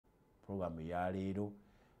program ya leero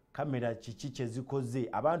kamera kiki kyezikoze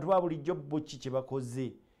abantu ba bulijjo bo kiki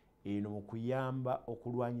kyebakoze eno mu kuyamba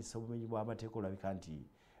okulwanyisa obumenyi bw'amateeka olabika nti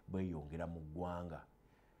bweyongera mu ggwanga.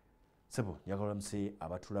 Sebo njagala mse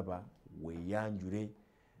abatulaba weeyanjule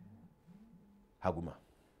Haguma.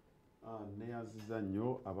 Neyaziza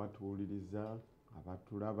nnyo abatuwuliriza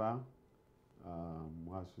abatulaba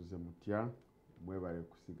mwasuze mutya mwebale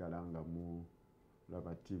kusigala nga mu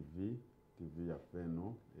laba TV yaffe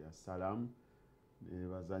eno eya Salamu.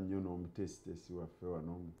 Nebaza nnyo n'omutesitesi waffe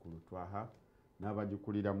wano omukulu Twaha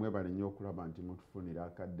n'abagikulira mwebale nnyo okulaba nti mutufunira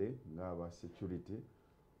akadde ng'aba security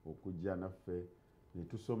okujja naffe ne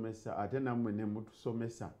tusomesa ate nammwe ne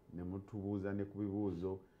mutusomesa ne mutubuuza ne ku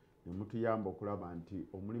bibuuzo ne mutuyamba okulaba nti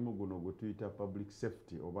omulimu guno gwe tuyita public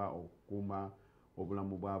safety oba okukuuma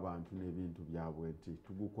obulamu bw'abantu n'ebintu byabwe nti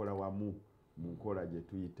tugukola wamu mu nkola gye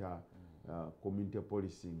tuyita community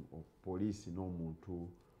policing poliisi n'omuntu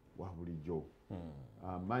wa bulijjo.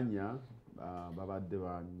 Manya babadde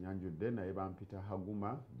banyanjudde naye bampita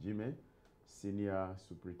Haguma Jime, Senior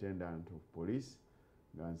Superintendent of Police,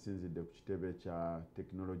 nga nsinzidde ku kitebe kya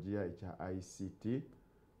teknologiya ekya ICT.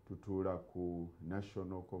 Tutuula ku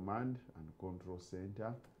National Command and Control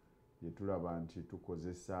Center yetulaba nti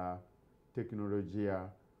tukozesa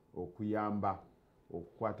teknologiya okuyamba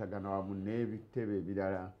okukwatagana wamu n'ebitebe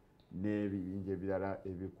ebirala n'ebibinja ebirala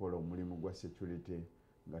ebikola omulimu gwa security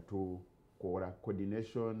nga tukola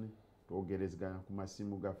coordination twogerezaganya ku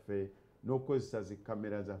masimu gaffe n'okukozesa zi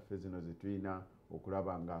kamera zaffe zino zetulina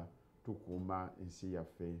okulaba nga tukuuma ensi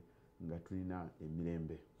yaffe nga tulina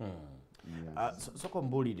emirembe. Soko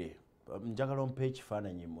mbulire njagala ompe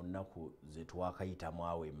ekifaananyi mu nnaku ze twakayitamu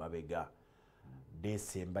awo emabega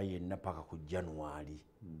Desemba yenna paka ku January.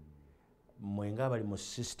 Mwenga bali mu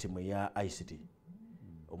system ya ICT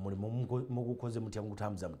omulimu mugukoze mutya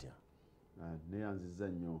ngutambuza mutya? Neyanziza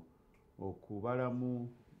nnyo okubalamu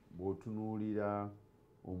bw'otunuulira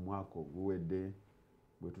omwaka oguwedde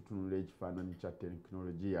bwe tutunula ekifaananyi kya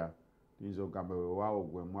tekinologiya tuyinza okugamba weewaawo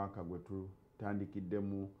gwe mwaka gwe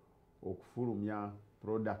tutandikiddemu okufulumya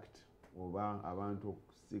product oba abantu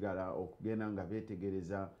okusigala okugenda nga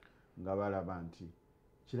beetegereza nga balaba nti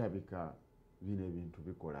kirabika bino ebintu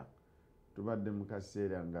bikola. Tubadde mu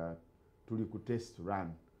kaseera nga tuli ku test run.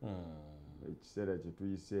 Ekiseera kye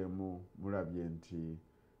tuyiseemu mulabye nti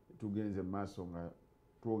tugenze maaso nga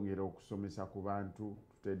twongera okusomesa ku bantu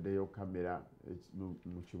tuteddeyo kamera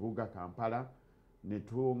mu kibuga Kampala ne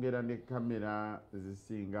twongera ne kamera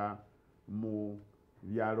zisinga mu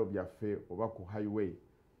byalo byaffe oba ku highway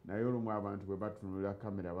naye olumu abantu bwe batunulira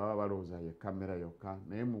kamera baba balowooza ye kamera yokka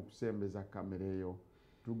naye mu kusembeza kamera eyo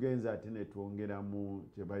tugenze ate ne twongera mu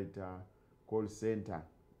kye bayita call center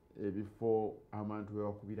ebifo abantu we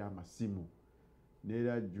bakubira amasimu.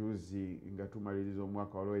 Neera juzi nga tumaliriza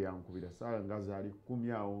omwaka waliwo yankubira saala nga zaali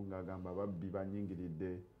 10 awo ng'agamba babbi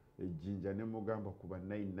banyingiridde ejjinja ne mugamba kuba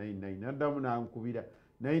 999 naddamu nankubira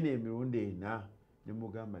 9 emirundi 4 ne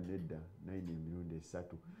mugamba nedda 9 emirundi 3.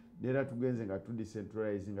 Neera tugenze nga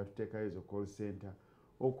tudecentralize nga tuteekayo ezo call center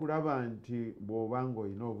okulaba nti bw'obanga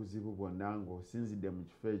olina obuzibu bwonna ng'osinzidde mu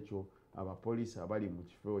kifo ekyo abapoliisi abali mu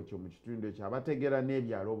kifo ekyo mu kitundu ekyo abategeera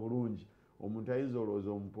n'ebyalo bulungi. Omuntu ayinza olowooza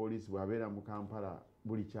omupoliisi bw'abeera mu Kampala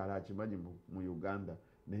buli kyalo akimanyi mu Uganda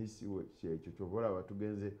naye si kyekyo kyova olaba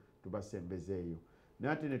tugenze tubasembeza eyo.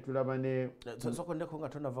 Naye ate ne tulaba ne soko ndeko nga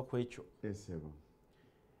tonava ku ekyo esebo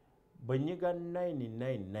bwe nyiga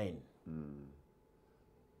 999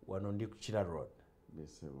 wano ndi ku Kira Road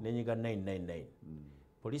nenyiga 999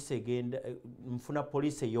 poliisi egenda nfuna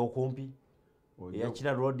poliisi ey'okumpi eya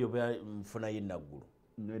Kira Road oba nfuna y'enaggulu?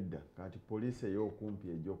 Nedda kati poliisi ey'okumpi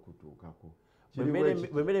egy'okutuukako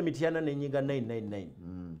bwemere emityana nenyiga 999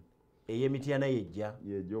 ey'emityana yejja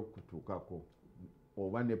yegy'okutuukako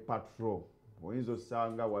oba ne patrol oyinza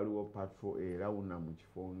osanga waliwo patrol erawuna mu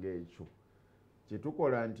kifo ng'ekyo.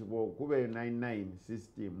 Kyetukola nti bw'okuba 99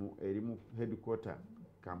 system eri mu headquarter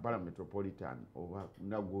Kampala Metropolitan oba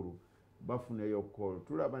Naguru bafuneyo call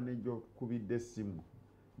tulaba n'egyokubidde essimu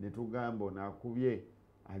ne tugamba onaakubye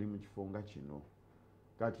ali mu kifo nga kino.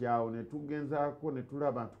 Kati awo ne tugenzaako ne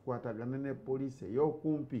tulaba tukwatagana ne poliisi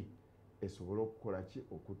ey'okumpi esobole okukola ki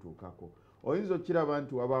okutuukako. Oyinza okiraba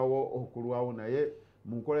nti wabaawo okulwawo naye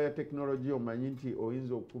mu nkola ya tekinologiya omanyi nti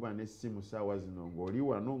oyinza okuba n'essimu ssaawa zino ng'oli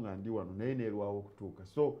wano nga ndi wano naye neerwawo okutuuka.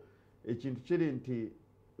 So ekintu kiri nti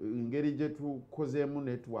engeri gye tukozeemu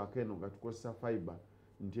network eno nga tukozesa fiber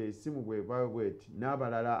nti essimu bw'eva bweti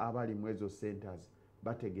n'abalala abali mu ezo centers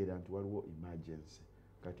bategeera nti waliwo emergency.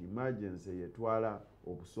 Kati emergency yetwala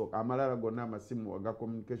obusooka amalala gonna amasimu aga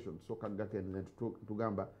communication tusooka gakendeeza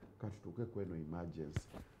tugamba katutuuke ku eno emergency.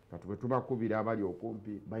 kati bwe tubakubira abali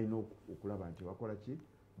okumpi balina okulaba nti bakola ki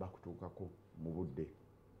bakutuukako mu budde.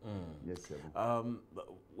 Yes,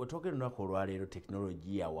 wetwogera olunaku olwaleero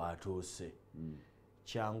tekinologiya waatuuse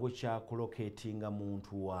kyangu kyakuloketinga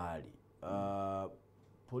muntu waali.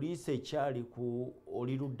 Poliisi ekyali ku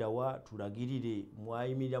oli luddawa tulagirire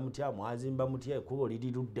mwayimirira mutya mwazimba mutya ekuba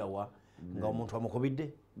oliri luddawa nga omuntu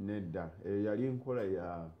amukubidde? Nedda, yali nkola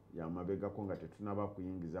ya mabegako nga tetunaba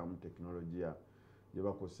kuyingizamu tekinologiya gye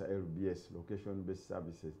bakozesa LBS, location based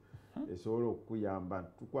services, esobola okukuyamba.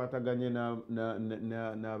 Tukwataganye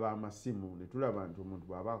n'abamasimu ne tulaba nti omuntu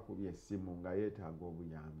bw'aba akubye essimu nga yeetaaga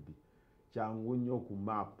obuyambi, kyangu nnyo ku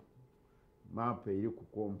map eri ku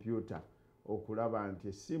kompyuta okulaba nti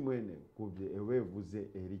essimu eno ekubye eba evuze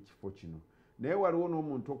eri kifo kino. Naye waliwo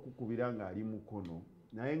n'omuntu okukubira ng'ali mukono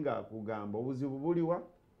naye ng'akugamba obuzibu buliwa?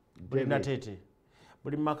 Buli Nateete.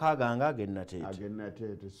 Buli maka gange ag'e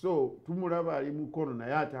Nateete. So tumulaba ali mukono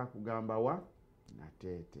naye ate akugamba wa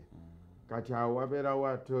Nateete. Kati awo wabeerawo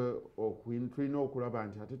ate tulina okulaba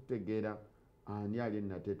nti ate tutegeera ani ali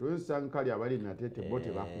Nateete. Oyinza nkali abali Nateete bo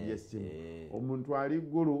tebakubye essimu. Omuntu ali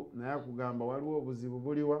ggulu naye akugamba waliwo obuzibu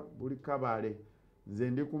buliwa? Buli Kabale. Nze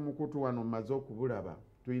ndi ku mukutu wano mmaze okubulaba.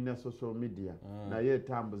 Tulina social media naye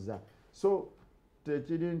etambuza. So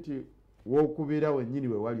tekiri nti wokubira wennyini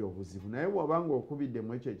we wali obuzibu, naye bw'obanga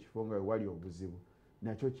okubiddemu ekyo ekifo nga we wali obuzibu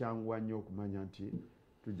nakyo kyanguwa nnyo okumanya nti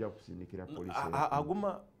tujja kusindikira poliisi.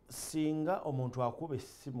 Aguma singa omuntu akuba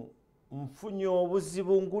essimu nfunye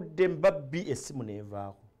obuzibu ngudde mbabbi essimu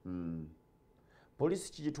neevaako.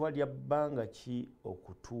 Poliisi kigitwalira bbanga ki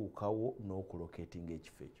okutuukawo n'okuloketinga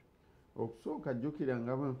ekifo ekyo? Okusooka jjukira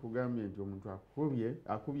nga bwe nkugambye nti omuntu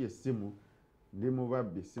akubye essimu ndi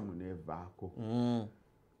mubabbi essimu neevaako.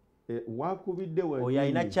 Wakubidde oyo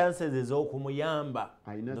alina chances ez'okumuyamba.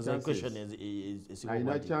 Alina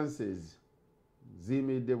chances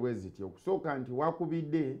ziyimiridde bwe ziti. Okusooka nti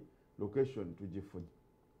wakubidde location tugifunye.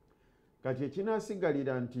 Kati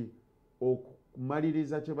ekinaasigalira nti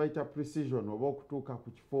okumaliriza kye bayita precision oba okutuuka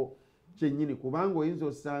ku kifo kyennyini, kubanga oyinza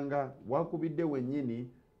osanga wakubidde wennyini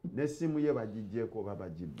n'essimu ye bagiggyeko oba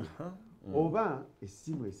bagibbye, oba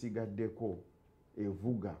essimu esigaddeko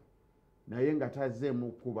evuga naye nga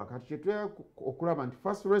tazzeemu kuba. Kati kyetulina okulaba nti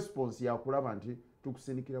first response yakulaba nti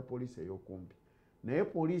tukusindikira poliisi ey'okumpi, naye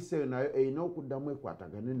poliisi eyo nayo erina okuddamu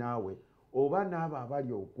ekwatagane naawe oba n'abo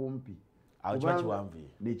abali okumpi. Awo kiba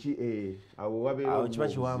kiwanvuye. Awo wabeera kiba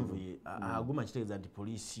kiwanvuye. Aguma kitegeeza nti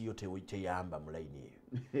poliisi yo teyamba mu layini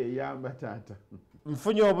eyo. Eyamba taata.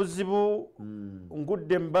 Nfunye obuzibu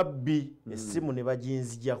ngudde mbabbi essimu ne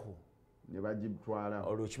baginzijjako ne bagitwala.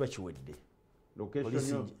 Olwo kiba kiwedde.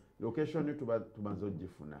 Location tumaze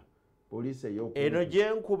ogifuna. Poliisi ey'okumpi eno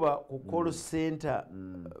gye nkuba ku call center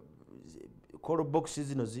call box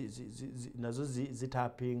zino nazo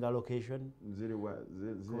zitapinga location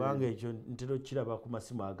kubanga ekyo ntero kiraba ku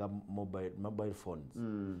masimu aga mobile phones.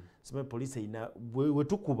 Simanyi poliisi erina we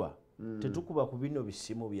tukuba tetukuba ku bino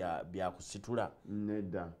bisimu bya kusitula.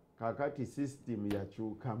 Nedda kakati system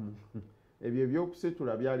yakyukamu. Ebyo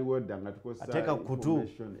ebyokusitula byaliwo dda nga tukozesa ateeka kutu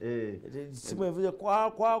simu evuze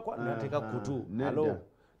kwa nateeka kutu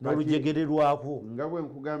n'olujegere lwako. Nga bwe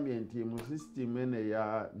nkugambye nti mu system eno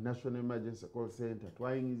ya National Emergency Call Center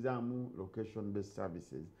twayingizaamu location based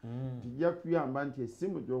services. Tujja kuyamba nti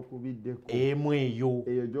essimu gy'okubiddeko emu eyo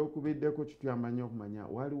gy'okubiddeko kituyamba nnyo okumanya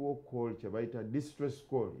waliwo call kye bayita distress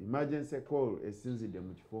call, emergency call esinzidde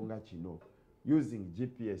mu kifo nga kino using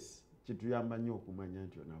GPS. Kituyamba nnyo okumanya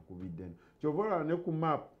nti ono akubidde. Kyova olaba ne ku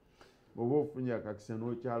map oba ofunye akakisa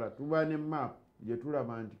n'okyala tuba ne map gye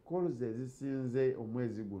tulaba nti calls ezisinze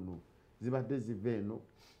omwezi guno zibadde ziva eno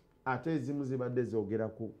ate ezimu zibadde zoogera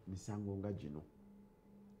ku misango nga gino.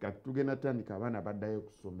 Kati tugenda tandika abaana baddayo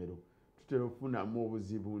ku ssomero tutera okufunamu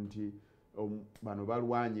obuzibu nti bano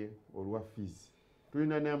balwanye olwa fees.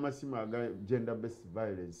 Tulina n'amasimu aga gender based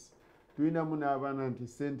violence. Tulinamu n'abaana nti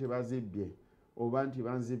ssente bazibbye oba nti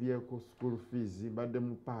banzibyeko school fees mbadde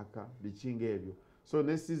mu paaka bikinga ebyo. So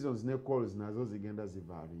ne seasons ne calls nazo zigenda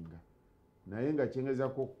zivaalinga. Naye nga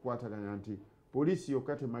kyengezako okukwatagana nti poliisi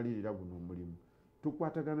yokka temalirira guno omulimu.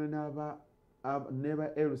 Tukwatagana n'aba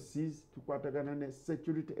LCs, tukwatagana ne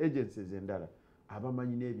security agencies endala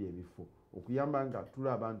abamanyi n'ebyo ebifo okuyamba nga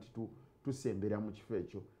tulaba nti tusembera mu kifo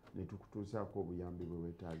ekyo ne tukutuusaako obuyambi bwe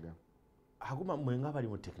weetaaga. Aguma mwenga bali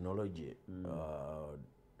mu technology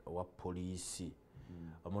wa poliisi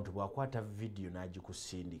omuntu bwakwata video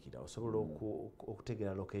n'agikusindikira osobola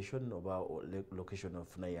okutegera location oba location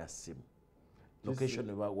ofuna ya simu location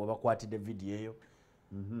wabakwatidde video eyo.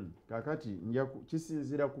 Kakati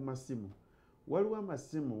kisinzira ku masimu. Waliwo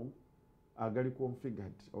amasimu agali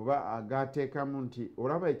configured oba agateekamu nti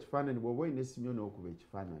olaba ekifaananyi bw'oba olina essimu yo n'okuba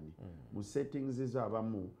ekifaananyi mu settings zo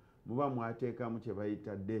abamu muba mwateekamu kye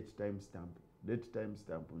bayita date time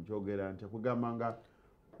stamp nkyogera nti kugamba nga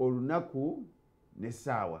olunaku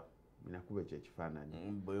n'essaawa nakuba ekyo ekifaananyi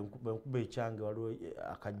bwenkuba ekyange waliwo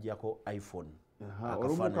akajjako iPhone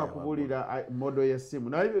olumu kakubulira modo y'essimu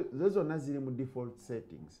naye zo zonna ziri mu default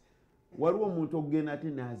settings waliwo omuntu okugenda ate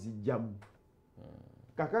n'azijjamu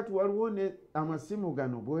kakati waliwo ne amasimu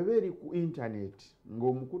gano bw'eba eri ku internet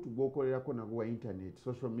ng'omukutu gw'okolerako nagwo wa internet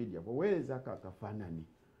social media bweweereza ako akafaananyi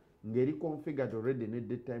ng'eri configured already ne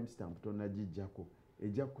date time stamp tonagijjako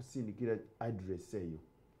ejja kusindikira address eyo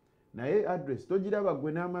naye address togiraba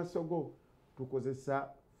gwe n'amaaso go tukozesa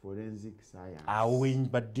forensic science awo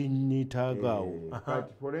badde nneetaagaawo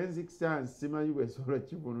kati forensic science simanyi bwesobola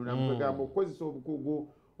kivunula mugamba okukozesa obukugu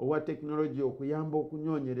obwa tekinologiya okuyamba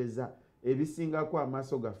okunyonyereza ebisingako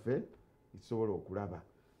amaaso gaffe kisobola okulaba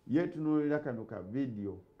yetunuulira kano ka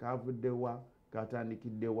vidiyo kavuddewa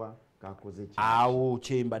katandikiddewa kakoze ki awo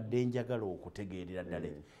kyembadde njagala okutegeerera ddala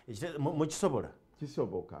mukisobola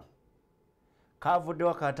kisoboka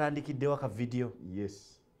kavuddewa katandikiddewa ka vidiyo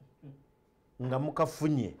yes nga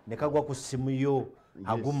mukafunye ne kagwa ku ssimu yo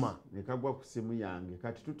aguma ne kagwa ku ssimu yange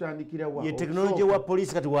kati tutandikirawa ye tekinologiya wa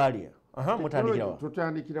poliisi kati waali mutandikirawa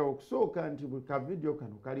tutandikirawo okusooka nti buli ka vidiyo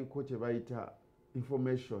kano kaliko kye bayita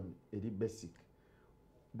information eri basic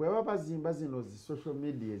bweba bazimba zino zi social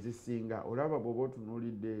media ezisinga olaba bw'oba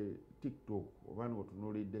otunuulidde tiktok oba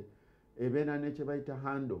n'otunuulidde ebeera ne kye bayita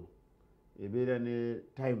handle ebeera ne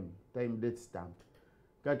time date stamp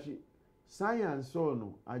kati science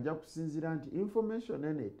ono ajja kusinzira nti information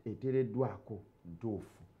ene etereddwako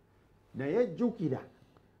ntuufu naye jjukira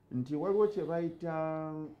nti waliwo kye bayita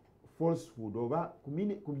falsehood oba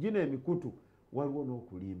ku gino emikutu waliwo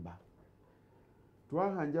n'okulimba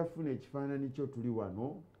twahanja funa ekifaananyi kyo tuli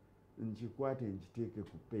wano nkikwate nkiteeke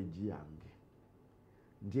ku peegi yange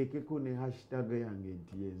nteekeko ne hashtag yange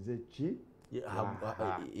nti yenze ki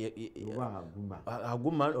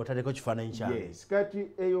aguma otaleko kifaananyi kyange yes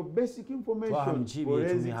kati eyo basic information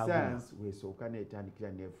forensic science wesooka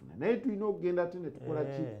netandikira nefuna naye tulina okugenda ate netukola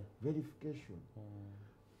ki verification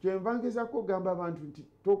kyenva ngezako ogamba abantu nti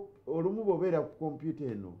olumu bwobeera ku kompyuta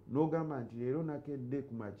eno n'ogamba nti leero nakedde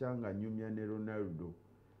ku makya nga nyumya ne Ronaldo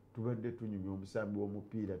tubadde tunyumya omusambi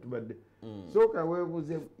w'omupiira tubadde sooka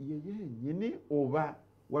weebuuze yenyini oba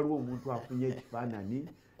waliwo omuntu afunye ekifaananyi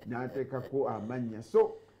n'ateekako amannya so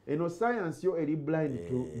eno science yo eri blind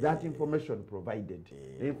to that information provided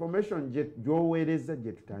information gy'oweereza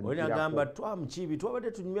gye tutandikirako agamba twamukiibi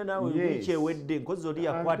twabadde tunyumya naawe wiiki ewedde nkozi oli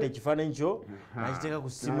yakwata ekifaananyi kyo n'akiteeka ku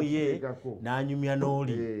ssimu ye n'anyumya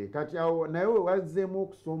n'oli kati awo naye we wazzeemu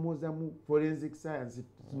okusoomooza mu forensic science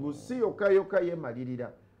si yokka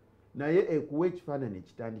yeemalirira naye ekuwa ekifaananyi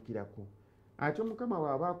ekitandikirako ate mukama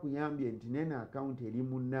waaba akuyambye nti nene akawunti eri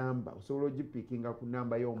mu namba osobola ogipiikinga ku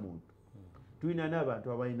namba y'omuntu tulina n'abantu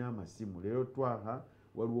abalina amasimu leero twaha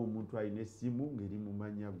waliwo omuntu alina essimu ng'eri mu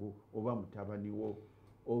mannya go oba mutabani wo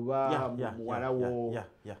oba muwala wo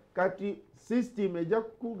kati system ejja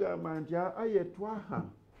kukugamba nti aye twaha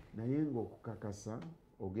naye ng'okukakasa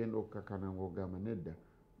ogenda okukakana ng'ogamba nedda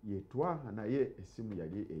yetwaha naye essimu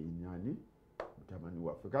yali eyinani mutabani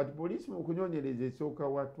waffe kati poliisi mu kunyonyereza esooka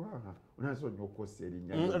watwaha onasonya okukosa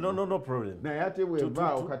erinnya naye ate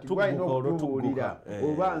bwevaawo kati gwalina okutubuulira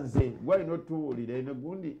oba nze gwalina otubuulira eno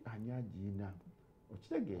gundi ani agiina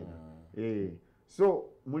okitegeera so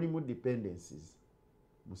mulimu dependencies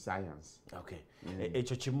mu science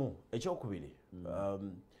ekyo kimu ekyokubiri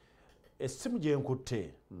essimu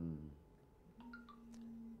gyenkutte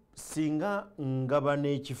singa ngaba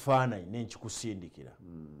n'ekifaananyi nekikusindikira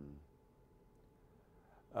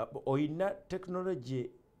oyina tekinologi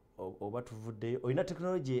oba tuvuddeyo oyina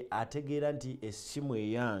tekinologi ategeera nti essimu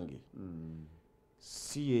eyange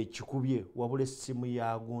si yekikubye wabula essimu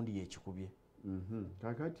ya gundi yekikubye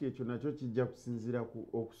kakati ekyo nakyo kijja kusinzira ku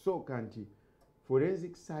okusooka nti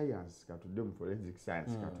forensic science katudde mu forensic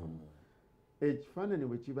science katono ekifaananyi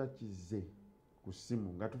bwe kiba kizze ku ssimu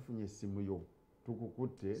nga tufunye essimu yo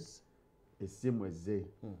tukukutte essimu ezze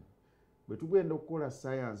bwe tugenda okukola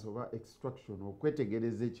science oba extraction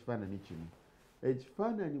okwetegereza ekifaananyi kino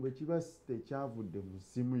ekifaananyi bwe kiba tekyavudde mu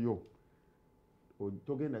ssimu yo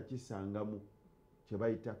togenda kisangamu kye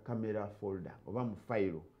bayita camera folder oba mu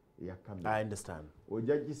fayiro eya camera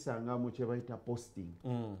ojja gisanga mu kye bayita posting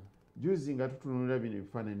juzi nga tutunulira bino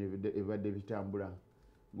ebifaananyi ebibadde bitambula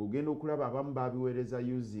ng'ogenda okulaba abamu babiweereza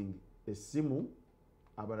using essimu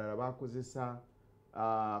abalala bakozesa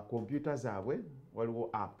kompyuta zaabwe waliwo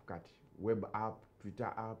app kati web app,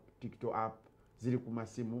 Twitter app, TikTok app, ziri ku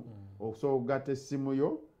masimu okusobola okugatta essimu yo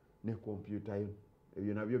ne kompyuta yo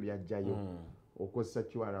ebyo nabyo byajjayo okozesa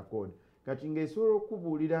QR code kati ng'esobola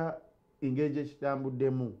okubuulira engeri gye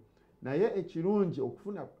kitambuddemu naye ekirungi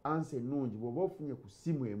okufuna ansa ennungi bw'oba ofunye ku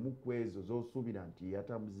ssimu emu ku ezo z'osuubira nti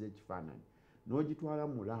yatambuza ekifaananyi n'ogitwala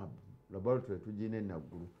mu laboratory tugina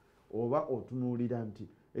enaggulu oba otunuulira nti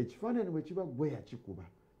ekifaananyi bwe kiba gwe yakikuba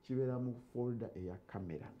kibeera mu folda eya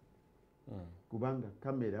kamera kubanga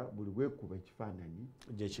kamera buli bwekuba ekifaananyi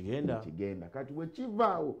kigenda kati bwe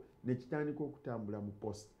kivaawo ne kitandika okutambula mu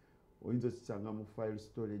post oyinza okisanga mu file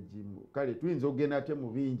storage kale tuyinza okugenda ate mu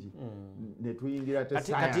bingi ne tuyingira te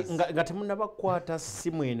science nga temunnabakwata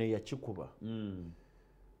ssimu eno yakikuba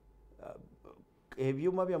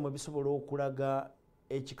ebyuma byammwe bisobola okulaga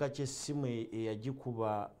ekika ky'essimu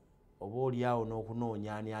eyagikuba oba oliawo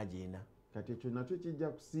n'okunoonya ani agenda kati ekyo nakyo kijja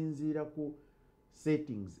kusinziira ku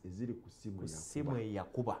settings eziri ku ssimu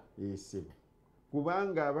eyakuba esibo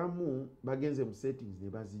kubanga abamu bagenze mu settings ne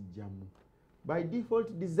bazijjamu by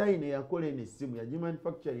default design eyakola eno essimu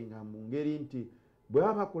yagimanufacturing mu ngeri nti bwe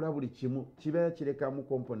baba bakola buli kimu kibeera kirekamu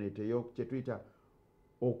component eyo kye tuyita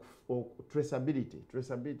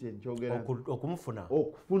traceability nkyogera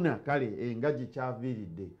okufuna kale nga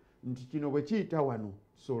gikyaviiridde nti kino bwe kiyita wano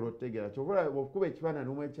sobola otegeera kyobola okuba ekifaananyi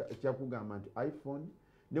omwe ekyakugamba nti iPhone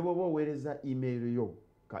ne bwoba oweereza email yo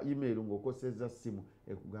ka email ng'okosezza ssimu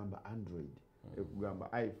ekugamba Android ekugamba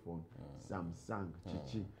iPhone Samsung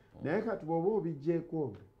kiki naye kati bw'oba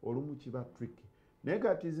obijjeeko olumu kiba tricky naye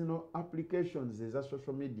kati zino applications eza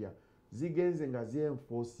social media zigenze nga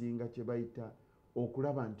zenforcinga kye bayita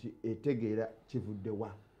okulaba nti etegeera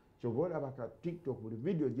kivuddewa kyoba olaba ka TikTok buli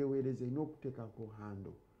video gyeweereza erina okuteekako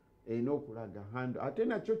handle erina okulaga handle ate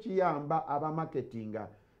nakyo kiyamba abamarketinga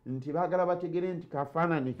nti baagala bategere nti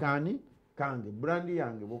kafaananyi kaani kange brandi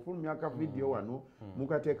yange bw'ofulumya ka video wano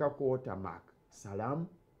mukateekako watermark Salam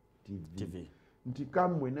TV nti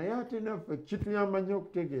kammwe naye ate naffe kituyamba nnyo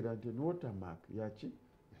okutegeera nti watermark yaki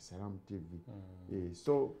ya Salam TV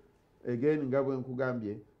so again nga bwe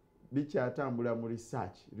nkugambye bikyatambula mu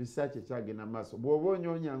research ekyagenda maaso bw'oba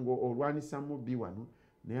onyoonya ng'olwanisa mubbi wano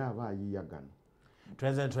naye aba ayiyagano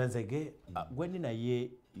twenzege gwendi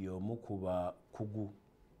naye y'omu ku bakugu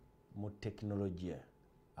mu tekinologiya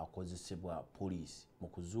akozesebwa poliisi mu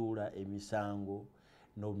kuzuula emisango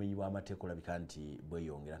n'obumenyi bw'amateeka olabika nti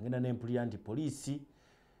bweyongera ngenda n'empulira nti poliisi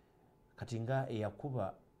kati nga eyakuba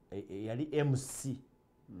yali MC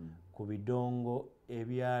ku bidongo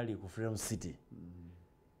ebyali ku Freedom City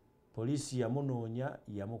poliisi yamunoonya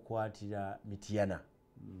yamukwatira Mityana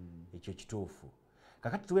ekyo kituufu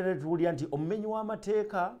kakati tuwera tuwulira nti omumenyi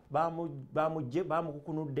w'amateeka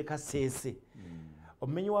bamukukunudde Kaseese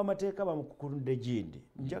omumenyi w'amateeka bamukukunudde Gindi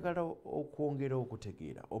njagala okwongera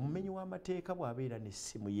okutegeera omumenyi w'amateeka bw'abeera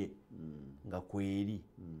n'essimu ye nga kweri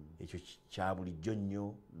ekyo kya bulijjo nnyo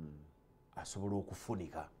asobola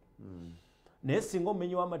okufunika naye singa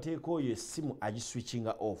omumenyi w'amateeka oyo essimu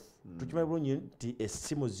agiswitchinga off tukimanyi bulungi nti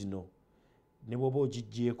essimu zino ne bw'oba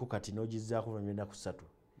ogiggyeko kati n'ogizzaako ennaku 3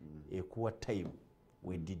 ekuwa time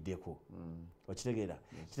weddiddeko okitegeera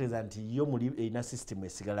kitegeeza nti yo erina system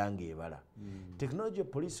esigala ng'ebala tekinologiya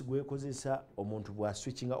poliisi gwekozesa omuntu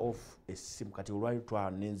bw'aswitchinga off essimu kati olwali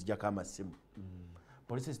twanenzijako amasimu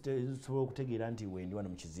poliisi esobola okutegeera nti wendi wano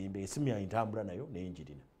mu kizimbe essimu yantambula nayo naye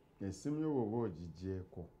njirina essimu yo bw'oba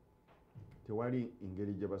ogiggyeko tewali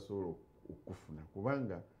engeri gye basobola okufuna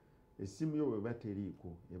kubanga essimu yo bweba teriiko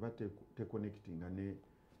eba tekonnekitinga ne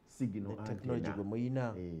signal technology gwe muyina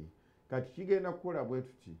kati kigenda kukola bwe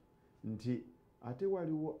tuti nti ate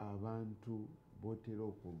waliwo abantu botera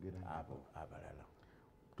okwogera abalala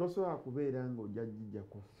tosobola kubeera ng'ojja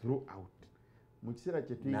gijjako throughout mu kiseera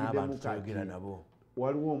kye tuyigiddemu kati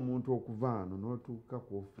waliwo omuntu okuva wano n'otuuka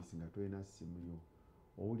ku offisi nga tolina ssimu yo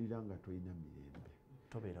owulira nga tolina mirembe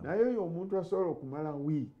naye oyo omuntu asobola okumala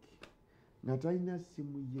wiiki nga talina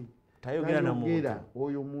ssimu ye tayogera na muntu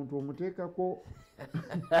oyo omuntu omuteekako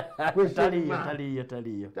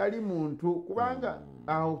tali muntu kubanga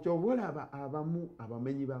awo ky'oba olaba abamu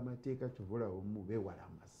abamenyi b'amateeka ky'oba olaba omu beewala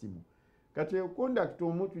amasimu kati kondakiti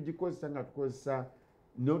omu tugikozesa nga tukozesa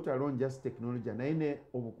not alone just technology naye ne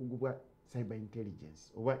obukugu bwa cyber intelligence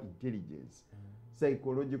oba intelligence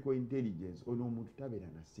psychological intelligence ono omuntu tabeera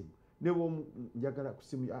na ssimu ne bw'omu njagala ku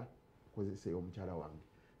ssimu kozesa omukyala wange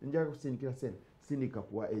njagala kusindikira sente sindika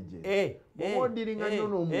kuwa agent odiringa nnyo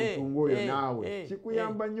n'omuntu ng'oyo naawe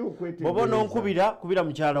kikuyamba nnyo okwetegereza bw'oba ononkubira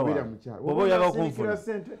mukyala wawe bw'oba oyagala okunfuna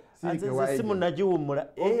essimu nagiwummula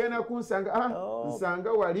ogenda kunsanga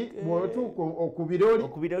nsanga wali bw'otuuka okubira oli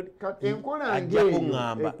enkola ng'eyo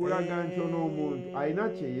ekulaga nti ono omuntu alina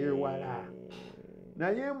kye yeewala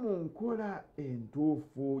naye mu nkola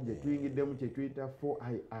entuufu gye tuyingiddemu kye tuyita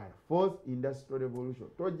 4IR, Fourth Industrial Revolution,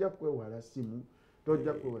 tojja kwewala simu,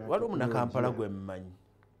 tojja kwewala waliwo munakampala gwe mmanyi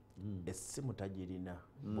essimu tagirina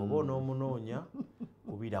bw'oba onoomunoonya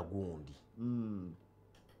kubira gundi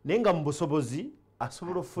naye nga mu busobozi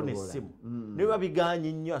asobola okufuna essimu naye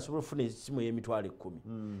babiganye nnyo asobola okufuna essimu ey'emitwalo 10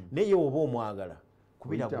 naye oba omwagala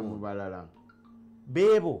kubira gundi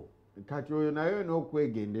beebo kati oyo naye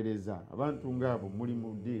n'okwegendereza abantu ng'abo muli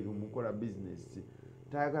mu ddiiru mukola bizinesi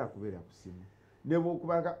tayagala kubeera ku simu ne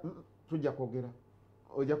bw'okubaga tujja kwogera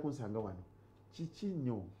ojja kunsanga wano kiki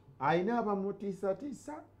nnyo ayina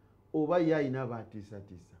abamutiisatiisa oba ye ayina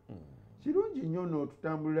abaatiisatiisa kirungi nnyo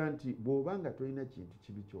n'otutambulira nti bw'oba nga tolina kintu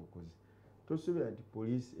kibi ky'okoze tosuubira nti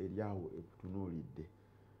poliisi eri awo ekutunuulidde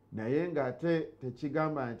naye ng'ate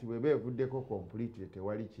tekigamba nti bweba evuddeko completely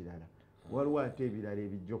tewali kirala waliwo ate ebirala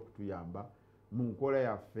ebijja okutuyamba mu nkola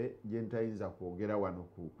yaffe gye ntayinza kwogera wano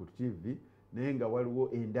ku TV naye nga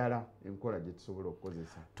waliwo endala enkola gye tusobola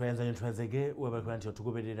okukozesa. Twanzege webalikuba nti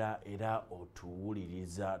otugoberera era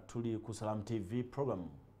otuwuliriza. Tuli ku Salam TV program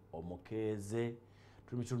Omukeeze,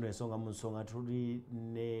 tuli mu kitundu ensonga mu nsonga, tuli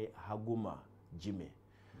ne Haguma Jimmy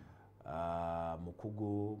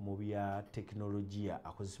mukugu mu bya tekinologiya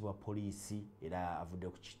akozesebwa poliisi era avudde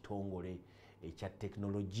ku kitongole ekya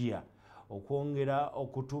tekinologiya okwongera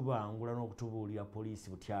okutubangula n'okutubuulira poliisi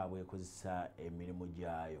butya bwekozesa emirimu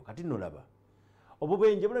gyayo. Kati nno laba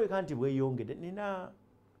obubenje bulabika nti bweyongedde. Nina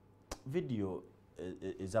vidiyo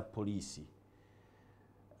eza poliisi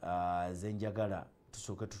zenjagala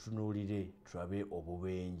tusooke tutunuulire tulabe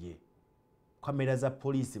obubenje kamera za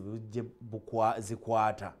poliisi bujje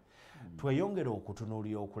zikwata. Tweyongere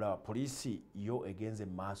okutunuulira okulaba poliisi yo egenze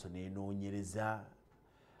mu maaso n'enoonyereza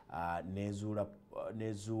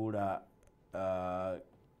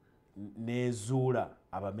nezuula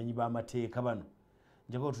abamenyi b'amateeka bano.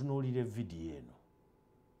 Njagala otunuulire vidiyo eno.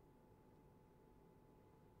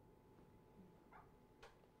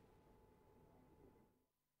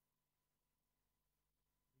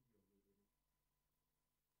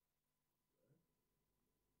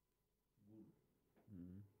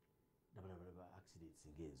 Accidents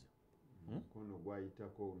ngezo mukono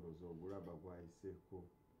gwayitako ndozo ogulaba gwayiseeko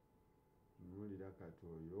nulira kati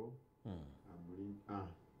oyo amuli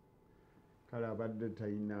kale abadde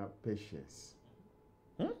talina patience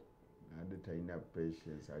abadde talina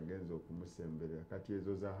patience agenza okumusemberera. Kati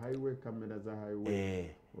ezo za highway kamera za highway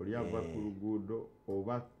oli ava ku luguudo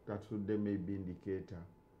oba katudde maybe indicator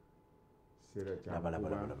sera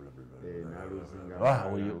kyakuba naluzinga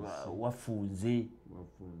wafunze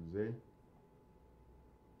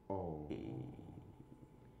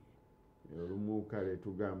olumu kale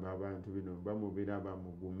tugamba abantu bino bamubiraba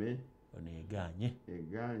mugume oneganye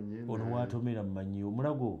ono watomera mumanyi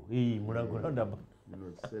omulago ndaba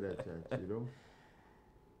no kiseera kyakiro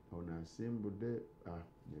ono asimbudde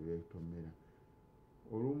ne beetomera.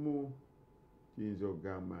 Olumu kiyinza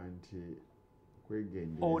okugamba nti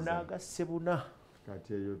kwegendereza ono agasse buna.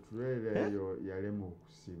 Kati eyo tulere eyo yalema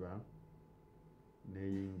okusiba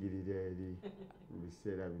neyingirira eri mu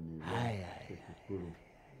biseera bino ebyekikulu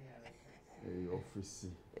eyo ofisi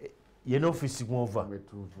yena ofisi mwova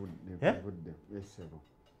mwetuvudde esebo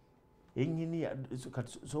enyini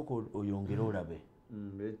kati sooka oyongere olabe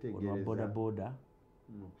betegereza bodaboda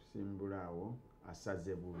okusimbula awo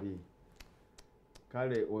asaze bubi.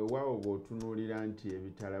 Kale wewaawo bw'otunuulira nti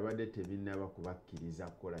ebitala badde tebinnaba kubakkiriza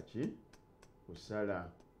kukola ki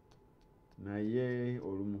kusala naye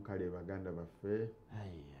olumu kale baganda baffe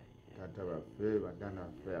kata baffe baganda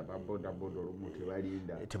baffe ababodaboda olumu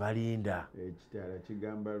tebalinda ekitala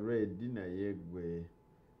kigamba red naye gwe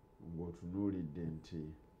ng'otunuulidde nti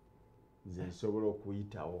nze nsobola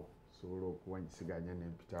okuyitawo sobola okuwanyisiganya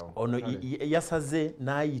n'empitawo. Ono yasaze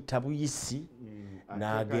n'ayita buyisi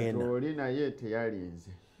n'agenda. Oli naye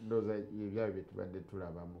teyalinze ndooza ebyabyo bye tubadde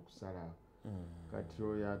tulaba mu kusala. Kati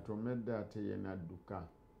oyo atomedde ate ye n'adduka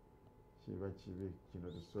kiba kibi kino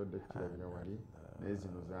tusobodde kirabira wali naye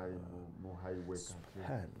zino zaali mu highway.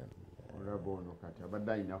 Kati olaba ono kati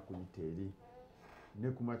abadde alina kuyita eri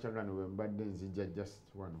ne ku makya gano bwe mbadde nzija just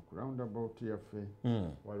wano ku roundabout yaffe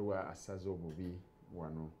waliwo asaze obubi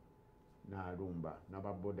wano n'alumba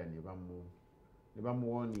n'ababoda ne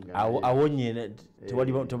bamuwoninga awonye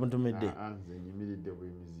tewali temutumedde nze nyimiridde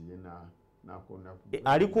bwemizi ye nakona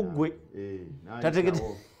ali ku ggwe tategedde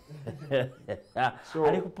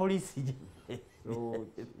ali ku poliisi. So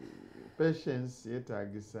patience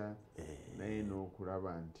yeetaagisa naye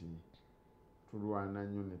n'okulaba nti tulwana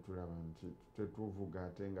nnyo ne tulaba nti tetuvuga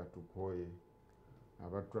ate nga tukooye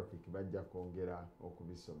aba traffic bajja kwongera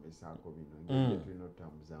okubisomesaako bino engeri tulina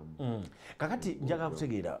otambuzamu. Kakati njaga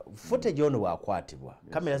kutegeera footage ono bwakwatibwa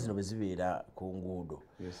kamera zino bwe zibeera ku nguudo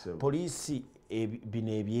poliisi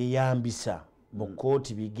bino ebyeyambisa mu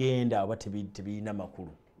kkooti bigenda oba tebirina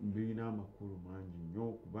makulu? Birina amakulu mangi nnyo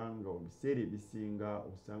kubanga obiseera ebisinga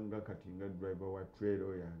osanga kati nga driver wa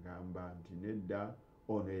trailer yagamba nti nedda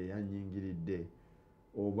ono yeyanyingiridde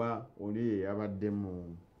oba oli yeyabadde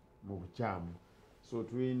mu bukyamu. So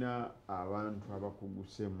tulina abantu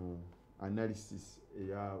abakuguse mu analysis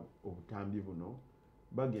eya obutambi buno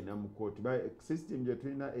bagenda mu kooti. System gye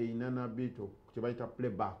tulina eyina na bit kye bayita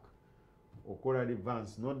playback, okola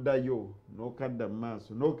reverse n'oddayo n'okadda mu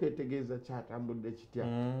maaso n'okeetegeeza kyatambudde kitya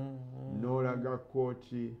n'olaga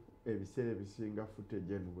kooti. Ebiseera ebisinga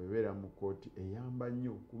footage eno bwebeera mu kooti eyamba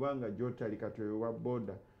nnyo kubanga gy'otali kati wa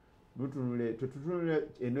boda tetutunule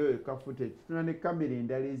eno ka footage, tutunula ne kamera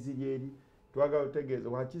endala eziri eri twagala otegeeza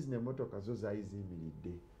wakizi n'emmotoka zo zaali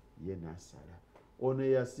ziyimiridde ye n'asala, ono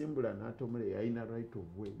eyasimbula n'atomula yalina right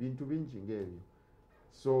of way, bintu bingi ng'ebyo.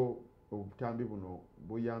 So obutambi buno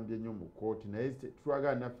buyambye nnyo mu kooti naye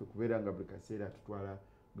twagala naffe kubeera nga buli kaseera tutwala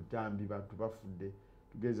butambi bantu bafudde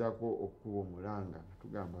tugezaako okukuba omulanga nga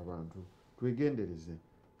tugamba abantu twegendereze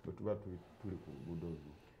bwe tuba tuli ku luguudo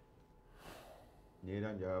luno.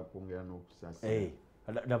 Neera njagala kwongera n'okusaasira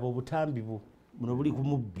laba obutambi buno buli ku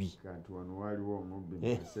mubbi kati wano waaliwo omubbi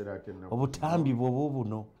mu kaseera kenna obutambi bwo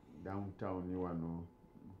buno downtown wano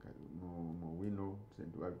mu wino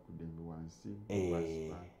babikudde wansi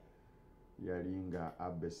yali nga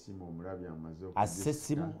abba essimu omulabi amaze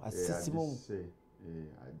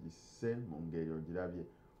agisse mu ngeri ogirabye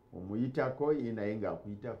omuyitako ye naye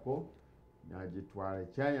ng'akuyitako n'agitwala.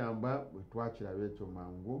 Ekyayamba bwe twakiraba ekyo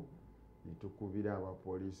mangu ne tukubira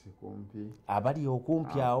abapoliisi kumpi abali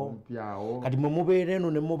okumpi awo kati mwe mubeera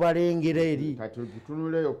eno ne mubalengera eri kati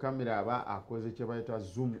tutunuleyo kamera aba akoze kye bayita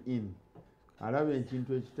zoom in alaba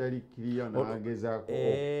ekintu ekitali kiriya n'agezaako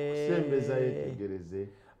okusembeza yetegereze.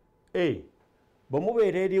 Bwe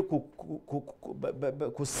mubeera eri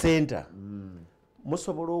ku center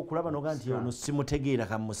musobola okulaba noga nti ono simutegeera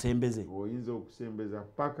kamusembeze. Oyinza okusembeza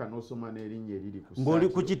paka n'osoma n'erinnya eriri ku ng'oli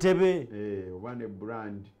ku kitebe oba ne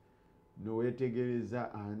brand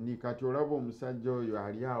nowetegereza ani kati olaba omusajja oyo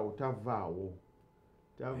ali awo tavaawo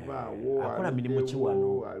akola mirimu ki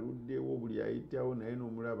wano aluddewo buli ayitawo naye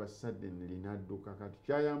n'omulaba sadden linadduka. Kati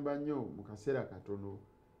kyayamba nnyo mu kaseera katono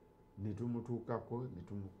ne tumutuukako ne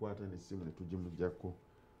tumukwata n'essimu ne tugimugyako.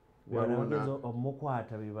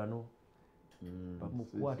 omukwata be bano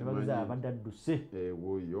bamukwata bagiza abadde adduse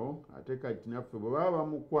oyo ate kati naffe bwe baba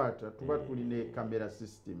bamukwata tuba tulina kamera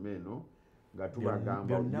system eno nga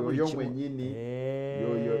tubagamba yoyo mwennyini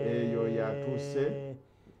eyo yatuuse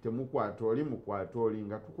temukwata oli mukwata oli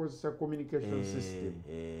nga tukozesa communication system.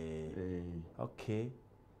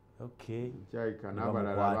 Kyayika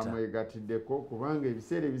n'abalala bamwegatiddeko kubanga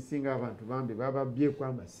ebiseera ebisinga abantu bambi bababbyeko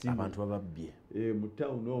amasimu. Abantu bababbye mu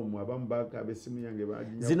tawuni omwo abamu bakaba essimu yange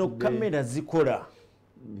baginya. Zino kamera zikola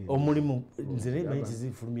omulimu nze nemanyi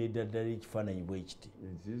tizifulumya eddala ekifaananyi bwe kiti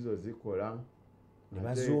ezizo zikola ne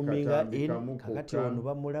bazoominga kakati ono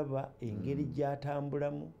bamulaba engeri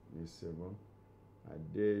gy'atambulamu esebo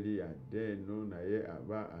adde eri adde eno naye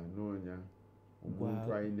aba anoonya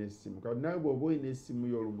omuntu alina essimu. Kati nawe bw'oba olina essimu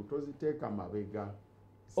y'olumu toziteeka mabega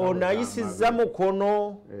ono ayisizza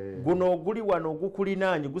mukono guno oguli wano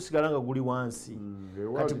ogukulinaanye gusigala nga guli wansi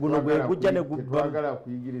kati guno gwe gujja ne twagala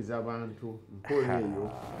kuyigiriza abantu nkola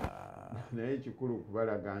eyo naye kikulu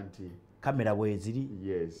kubalaga nti kamera bweziri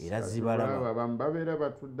era zibalaba. Abamu babeera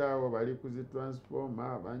batudde awo bali ku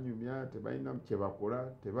zitransforma banyumya tebalina kye bakola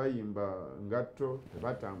tebayimba ngatto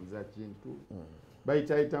tebatambuza kintu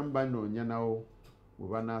bayitayitamu banoonya nawo bwe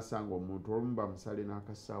banaasanga omuntu olumu bamusale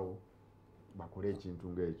n'akasawo bakole ekintu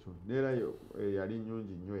ng'ekyo. Neera yali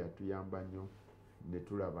nnyungi nnyo yatuyamba nnyo ne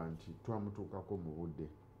tulaba nti twamutuukako mu budde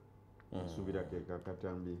nsuubira ke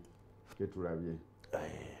kakatambi ke tulabye.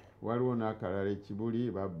 Waliwo n'akalala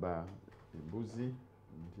ekibuli babba embuzi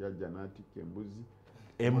nti ajja n'atikka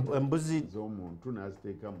embuzi z'omuntu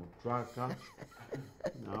n'aziteeka mu traka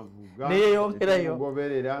n'avuga neyeyongerayo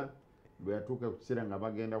goberera bwe yatuuka ku kiseera nga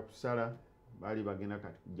bagenda kusala baali bagenda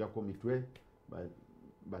kati kujjako mitwe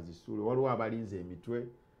bazisuule. Waliwo abalinza emitwe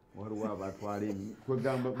waliwo abatwala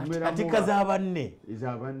kwegamba atika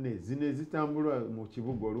z'abanne zino ezitambula mu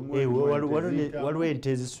kibuga olumu waliwo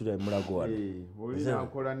ente ezisula mulago wano oli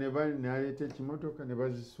nakola naleeta ekimotoka ne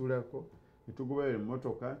bazisuulako ne tugoberera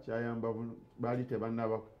emmotoka. Kyayamba baali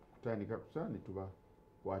tebannaba kutandika kusala ne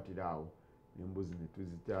tubakwatira awo embuzi ne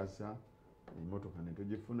tuzitaasa emmotoka ne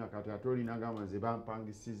tugifuna. Kati ate olinagamba ze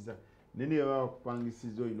bampangisizza nene baba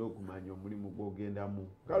kupangisizo ino okumanya omulimu gwogendamu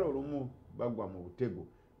kale olumu bagwa mu butego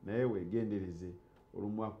naye wegendereze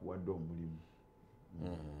olumu akuwadde omulimu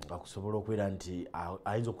akusobola okubeera nti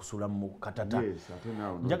ayinza okusuula mu katata.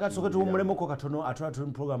 Njaga tusooke tuwummulemu katono ate tuli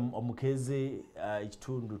mu program Omukeeze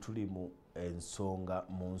ekitundu tuli mu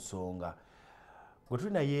nsonga gwe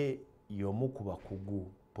tuli naye y'omu ku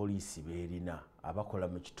bakugu poliisi beerina abakola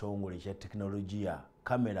mu kitongole ekya tekinologiya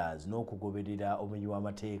cameras n'okugoberera obumenyi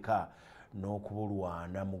bw'amateeka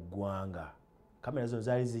n'okubulwana mu ggwanga. Kamera zino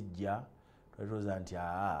zaali zijja twalowooza nti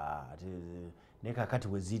naye kakati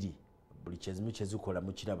we ziri buli kyezimu kyezikola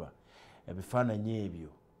mukiraba. Ebifaananyi ebyo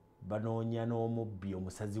banoonya n'omubbi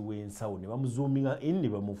omusazi w'ensawo ne bamuzuuminga in ne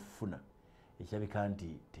bamufuna. Ekirabika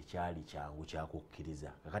nti tekyali kyangu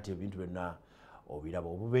kyakukkiriza. Kakati ebintu byonna obiraba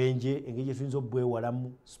obubenje engeri gye tuyinza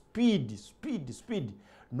obwewalamu speed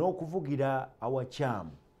n'okuvugira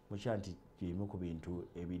awakyamu mukira nti kimu ku bintu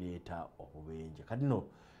ebireeta obubenje. Kati no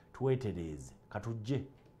tuweetereeze katujje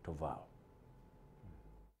tovaawo.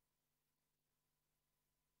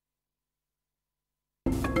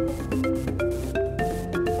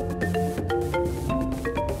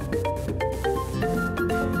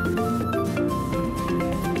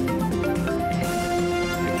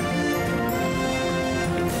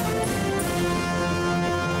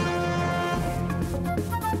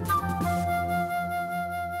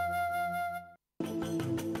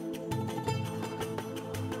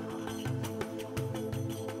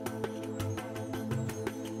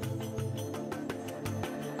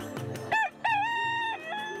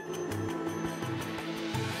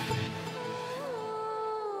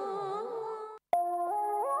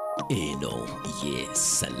 Eno ye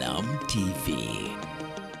Salam TV.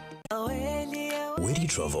 Wedi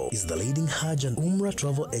Travel is the leading Hajj and Umrah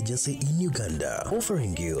travel agency in Uganda,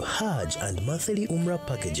 offering you Hajj and monthly Umrah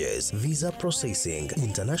packages, visa processing,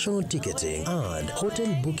 international ticketing, and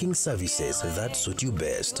hotel booking services that suit you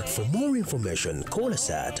best. For more information, call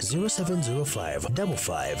us at 0705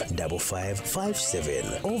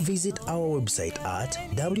 555557 or visit our website at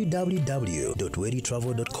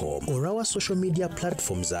www.weditravel.com or our social media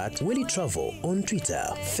platforms at Wedi Travel on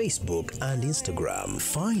Twitter, Facebook, and Instagram.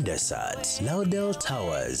 Find us at Laudel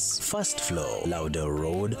Towers, First Floor, Laudel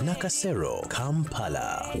Road, Nakasero,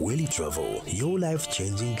 Kampala. Wedi Travel, your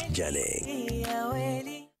life-changing journey.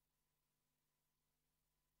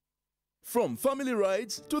 From family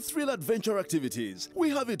rides to thrill adventure activities,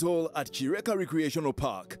 we have it all at Chireka Recreational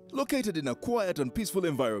Park. Located in a quiet and peaceful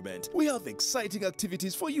environment, we have exciting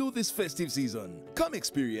activities for you this festive season. Come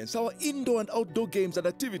experience our indoor and outdoor games and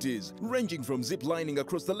activities, ranging from zip lining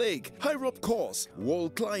across the lake, high rope course, wall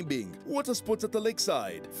climbing, water sports at the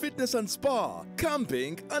lakeside, fitness and spa,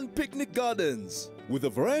 camping, and picnic gardens. With a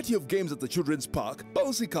variety of games at the children's park,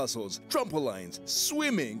 bouncy castles, trampolines,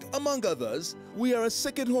 swimming, among others, we are a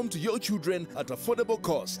second home to your children at affordable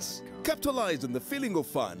costs. Capitalize on the feeling of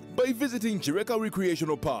fun by visiting Chireka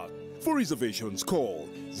Recreational Park. For reservations, call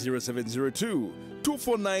 0702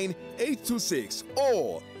 249 826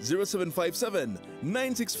 or 0757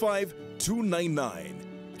 965 299.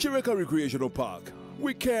 Chireka Recreational Park.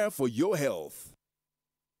 We care for your health.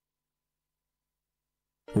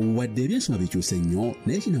 wadde ebyensoma bikyuse nnyo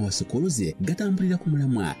naye kinawasukuluze gatambulira ku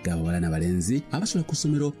mulamwa g'abawala n'abalenzi abasula ku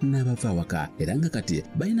ssomero n'abava awaka era nga kati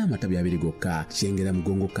balina amatabi abiri gokka kyengera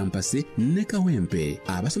mugongo kampasi ne kawempe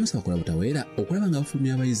abasomesa bakola butaweera okulaba nga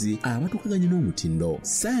bafulumya abayizi abatukaganye n'omutindo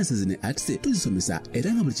sciences ne arts tuzisomesa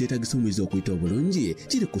era nga buli kyetaagisa omuyizi okuyita obulungi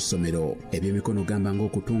kiri ku ssomero ebyemikono gamba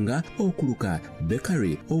ng'okutunga okuluka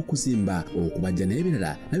bakery okuzimba okubajja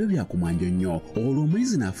n'ebirala nabyo byakumwanjo nnyo olwo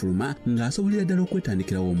omuyizi n'afuluma ng'asobolera ddala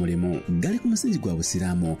okwetandikira omulimu gali ku musingi gwa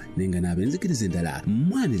busiraamu nenga n'abenzikiriza endala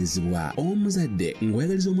mwanirizibwa omuzadde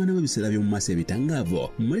ng'oyagaliza omwana w'ebiseera by'omu maaso ebitangaavu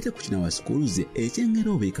mulete ku kinawa schools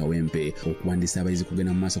ekyengera oba ekawempe okuwandiisa abayizi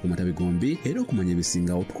kugenda mu maaso ku matabi gombi era okumanya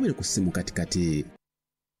ebisingawo tukubire ku ssimu katikati.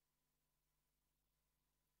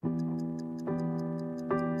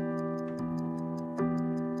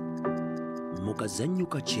 Mu kazannyo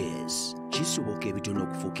ka chess kisoboka ebitono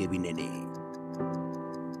okufuuka ebinene.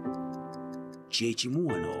 Kyekimu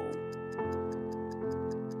wano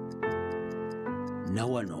na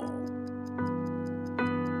wano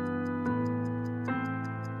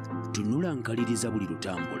tunula nkaliriza buli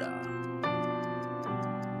lutambula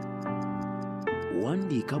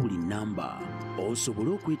wandiika buli nnamba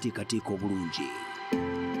osobole okweteekateeka obulungi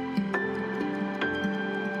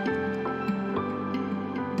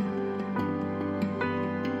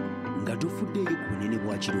nga tofuddeeyo ku bunene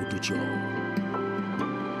bwa kirooto kyo.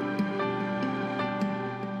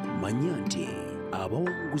 Manya nti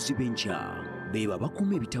abawanguzi b'enkya be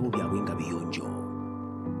bakuuma ebitabo byabwe nga biyonjo.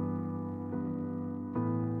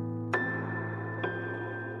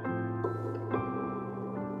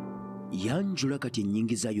 yanjula kati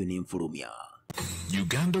ennyingi zaayo n'enfulumya.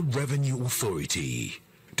 Uganda Revenue Authority,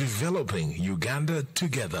 developing Uganda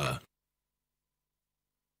together.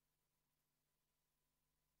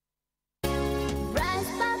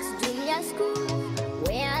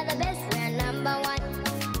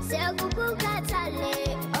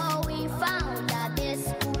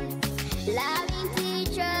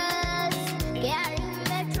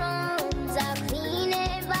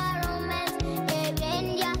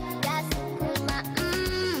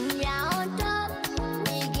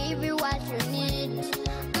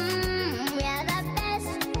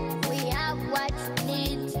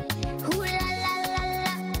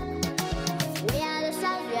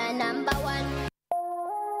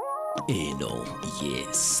 Eno ye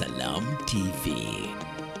Salam TV.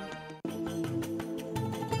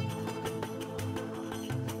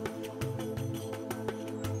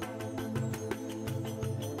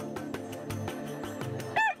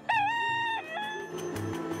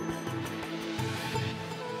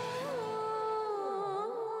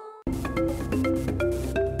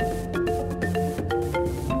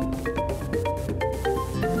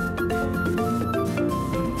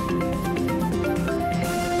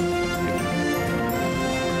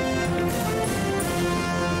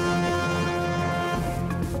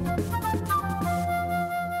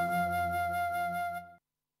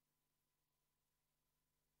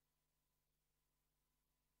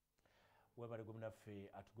 Webale gumnaffe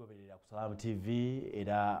atugoberera ku Salam TV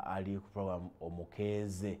era ali ku program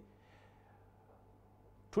Omukeeze.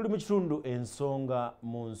 Tuli mu kitundu ensonga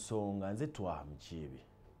mu nsonga nze twa Mukiibi.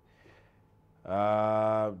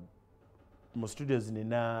 Mu studios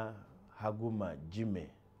nina Haguma Jime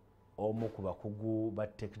omu ku bakugu ba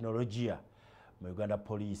teknologiya mu Uganda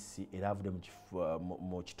Police era avude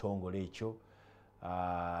mu kitongole ekyo,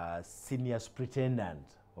 Senior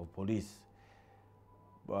Superintendent of Police.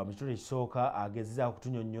 Mkitundu ekisooka agezezza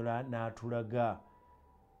kutunyonnyola n'atulaga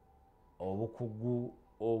obukugu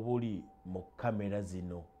obuli mu kamera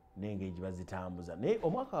zino n'engeri bazitambuza. Naye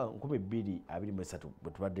omwaka 2023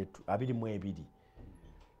 bwe tubadde 22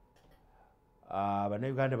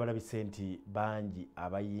 Bannayuganda balabise nti bangi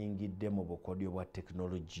abayingidde mu bukodyo bwa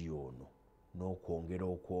tekinologiya ono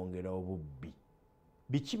n'okwongera obubbi.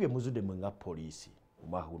 Biki bye muzudde mwe nga poliisi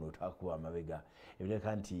omwaka guno twakuba amabega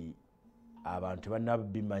ebireka nti abantu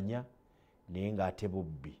bannabimanya naye ng'ate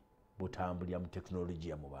bubbi butambulira mu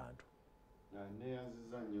tekinologiya mu bantu?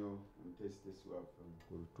 Neyanziza nnyo omutesitesi waffe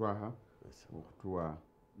mukulu Twaha okutuwa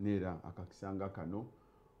neera akakisanga kano.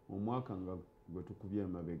 Omwaka nga gwe tukubye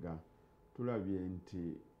emabega tulabye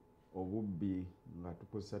nti obubbi nga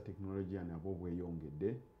tukozesa tekinologiya nabwo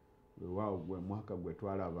bweyongedde. Weewaawo gwe mwaka gwe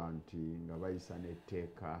twalaba nti nga bayisa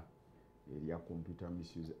n'etteeka erya Computer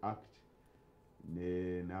Misuse Act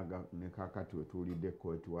ne kakati we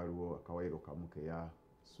tuwuliddeko eti waliwo akawairo kamu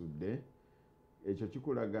keyasudde. Ekyo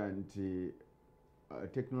kikulaga nti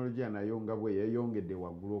tekinologiya nayo nga bwe yeeyongedde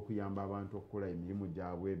waggulu okuyamba abantu okukola emirimu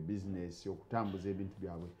gyabwe, bizinesi, okutambuza ebintu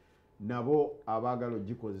byabwe, nabo abaagala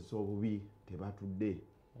ogikozesa obubi tebatudde.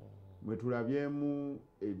 Mwe tulabyemu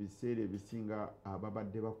ebiseera ebisinga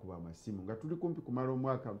ababadde bakuba amasimu nga tuli kumpi kumala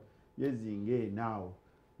omwaka yezinga enaawo.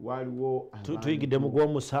 Waliwo tuyigidde mu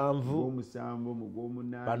gw'omusanvu mu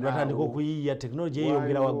gw'omunaana bantu batandika okuyiiya tekinologiya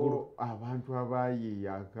eyongera waggulu. Abantu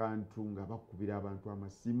abayiiya akantu nga bakubira abantu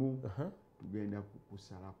amasimu. Tugenda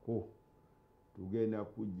kukusalako, tugenda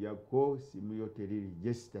kujjako simu yo teri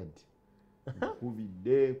registered.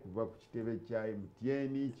 Kubidde kuva ku kitebe kya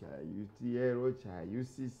MTN, kya UTL, kya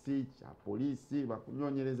UCC, kya poliisi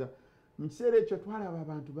bakunyonyereza. Mu kiseera ekyo twalaba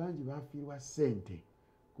abantu bangi bafiirwa ssente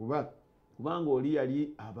kubanga oli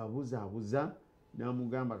yali ababuzaabuza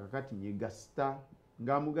n'amugamba kakati nyiga star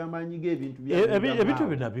ng'amugamba anyiga ebintu ebintu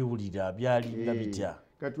bino biwulira byalinga bitya.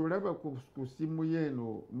 Kati olaba ku simu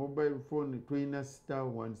yeno mobile phone tulina star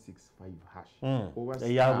 165 hash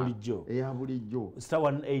eya bulijjo star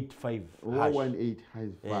 185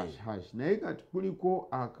 hash. Naye kati kuliko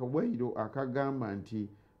akawairo akagamba nti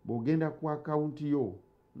bw'ogenda ku akawunti yo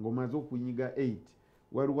ng'omaze okunyiga 8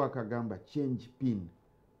 waliwo akagamba change pin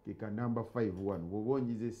kika number 51 bw'oba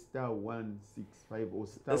onyize star 165 o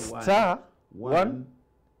star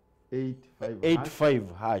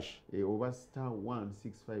 185 hash oba star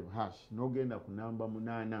 165 hash n'ogenda ku namba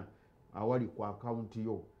 8 awali ku akawunti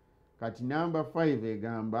yo. Kati namba 5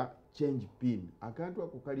 egamba change pin. Akantu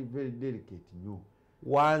ako kali very delicate nnyo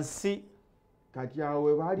wansi. Kati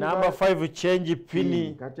awo bali namba 5 change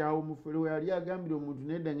pin. Kati awo mufere we yali agambira omuntu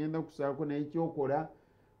nedda ngenda kusaako naye kyokola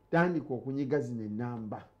tandika okunyiga zino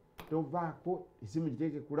enamba. Tovaako esimu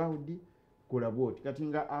giteeke ku loud kola bwoti. Kati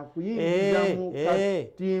nga akuyingiza mu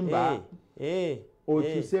katimba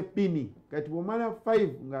okyuse pini kati bwomala 5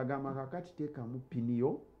 ng'agamba kakati teekamu pini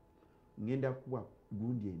yo ngenda kuwa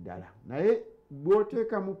gundi endala naye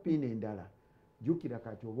bw'oteekamu pini endala jukira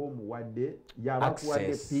kati oba omuwadde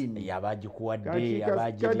yabakuwadde pini yabagikuwadde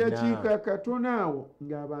kadakiika katono awo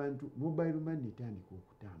ng'abantu mobile money etandika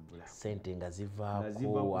okutambula sente nga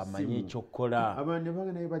zivaako amanye ekyokukola abantu ne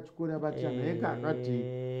bagenda bakikola batya naye kakati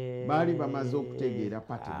baali bamaze okutegeera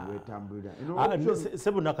pateni wetambulira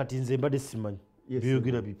sebuna kati nze mbadde simanyi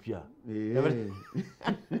byogera bipya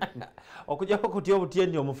okujjako kutya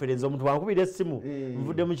obutyendi omuferenzi omuntu wankubira essimu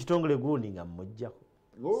nvudde mu kitongole gundi nga mmujjako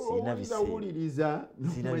sina bisawuliriza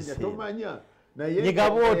tomanya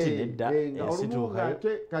nyegabooti nedda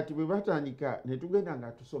kati bwe batandika ne tugenda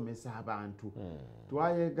nga tusomesa abantu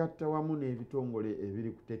twayegatta wamu n'ebitongole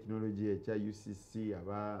ebiri ku tekinologiya ekya UCC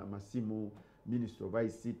amasimu Ministry of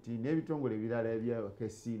ICT n'ebitongole ebirala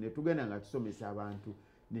ebyakesi ne tugenda nga tusomesa abantu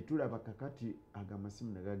ne tulaba kakati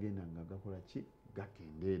agamasimu ne gagenda nga gakola ki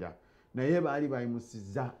gakendeera naye baali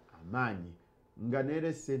bayimusizza amaanyi nga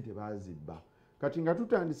neera ssente bazibba kati nga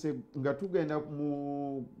tutandise nga tugenda mu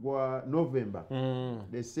gwa November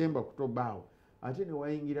December kutobaawo ate ne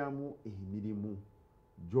wayingiramu emirimu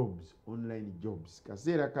jobs online jobs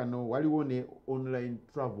kaseera kano waliwo ne online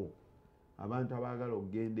travel abantu abaagala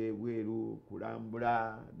okugenda ebweru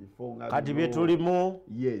kulambula bifonga kati byetulimu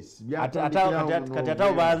yes kati ate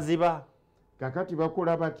banziba kakati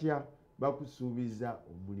bakola batya bakusuubiza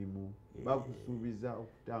omulimu bakusuubiza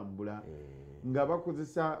okutambula nga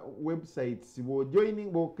bakozesa websites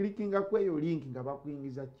bw'oclickinga kweyo link nga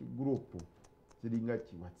bakuyingiza ki group ziringa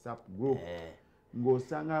ki WhatsApp group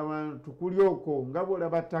ng'osanga abantu kuli okwo nga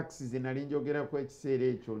bw'olaba taxi ze nali njogerako ekiseera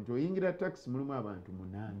ekyo nti oyingira taxi mulimu abantu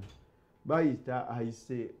 8 bayita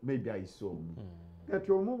ayise maybe ayise omu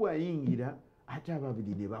kati omu bw'ayingira ate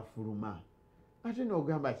ababiri ne bafuluma ate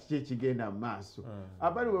n'ogamba kiki ekigenda mu maaso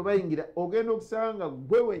abali bwe bayingira ogenda okusanga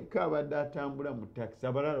gwe wekka abadde atambula mu taxi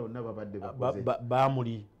abalala bonna babadde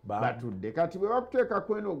bamuli batudde kati bwe bakuteeka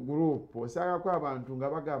kweno gurupu osangako abantu nga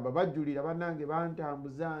bagamba bajjulira bannange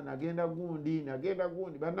bantambuza nagenda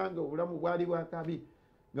gundi bannange obulamu bwali bwakabi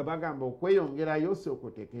nga bagamba okweyongerayo sooka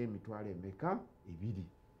oteekayo emitwalo emeka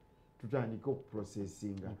 2 tutandika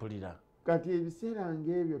okuprocesinga kati ebiseera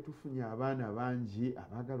ng'ebyo tufunye abaana bangi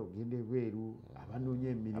abaagala okugenda ebweru abanoonya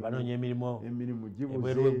emirimu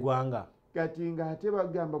gibuze eggwanga kati ng'ate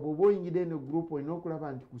bagamba bw'oba oyingira eno gurupu olina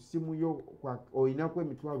okulaba nti ku ssimu yo olinaku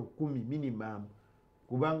emitwalo 10 minimum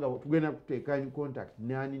kubanga tugenda kuteeka in contact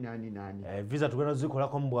 888 visa tugenda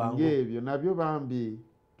zikolako mu bwangu ng'ebyo nabyo bambi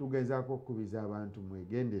tugezaako okukubiza abantu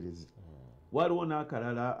mwegendereze waliwo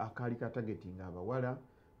n'akalala akaali katagetinga abawala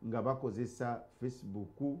nga bakozesa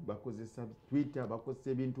Facebook bakozesa Twitter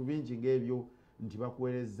bakozesa ebintu bingi ng'ebyo nti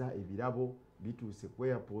bakuweereza ebirabo bituuse ku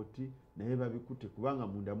airport naye babikutte kubanga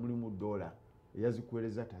munda mulimu $,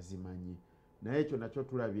 eyazikuweereza tazimanyi naye ekyo nakyo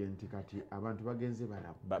tulabye nti kati abantu bagenze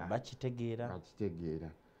bakitegeera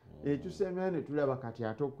ekyosemera ne tulaba kati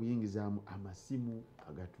ate okuyingizaamu amasimu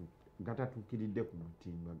gatatuukiridde ku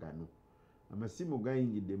mutimbagano amasimu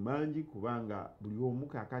gayingidde mangi kubanga buli omu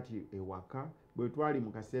kakati ewaka bwe twali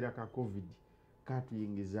mu kaseera ka covid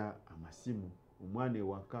katuyingiza amasimu omwana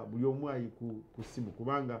ewaka buli omu ayi ku simu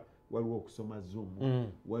kubanga waliwo okusoma Zoom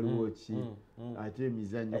waliwo ki ate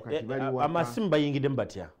emizannyo kati bali waka amasimu bayingidde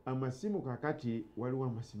batya amasimu kakati waliwo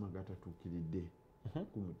amasimu agatatuukiridde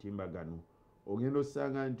ku mutimbagano ogenda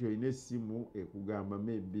osanga nti olina essimu ekugamba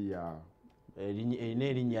maybe erina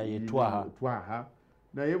erinnya ye twaha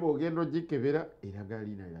naye bw'ogenda ogikebera eraga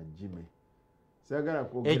liina ya Jime sagala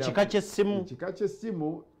kwogera ekika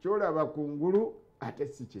ky'essimu kyolaba kungulu ate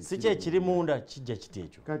si kyekiri munda kijja kiti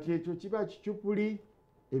ekyo kati ekyo kiba kicupuli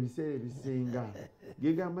ebiseera ebisinga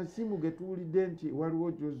gegamba simu getuwulidde nti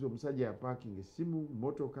waliwo juzi omusajja yapaakinga essimu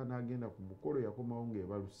motoka n'agenda ku mukolo yakomawo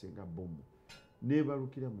ng'ebaluse nga bomu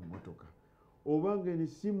n'ebalukira mu motoka obanga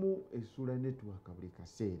essimu esula netiwaka buli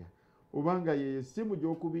kaseera obanga ye essimu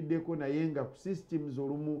gy'okubiddeko naye nga ku systems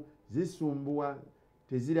olumu zisumbuwa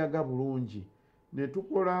teziraga bulungi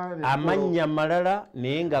netukola amannya malala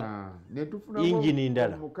naye nga injini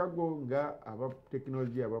ndala mukago nga aba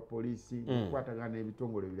tekinologiya aba polisi tukwatagana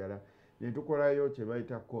n'ebitongole ebirala netukolayo kye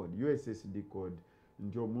bayita code USSD code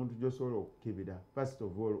nti omuntu gy'osobola okukebera first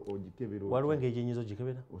of all ogikebera waliwo engeri gyenyiza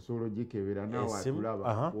ogikebera osobola ogikebera naawe atulaba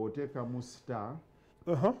bw'oteekamu star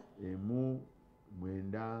emu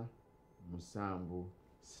 9 7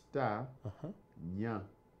 star 4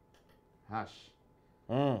 hash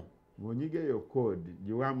ng'onyiga eyo code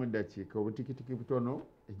giwaamu eddakiika obutikitiki butono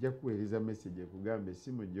ejja kuweereza message ekugamba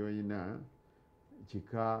essimu gy'olina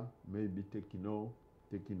kika maybe tekino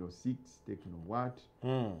 6 tekino what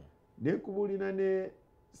nekubulina ne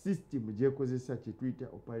system gyekozesa kyetuyita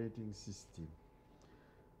operating system.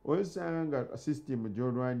 Osanga system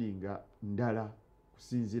gyolwaninga ndala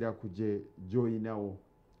kusinzira ku gy'olinawo.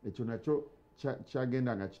 Ekyo nakyo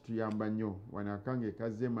kyagenda nga kituyamba nnyo. Wanakange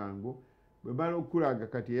kaze mangu bwe bala okulaga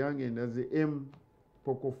kati yange ndaze M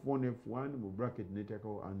Pocophone F1 mu bracket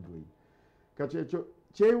neteekawo Android. Kati ekyo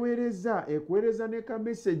kyeweereza ekuweereza ne ka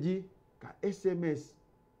message ka SMS.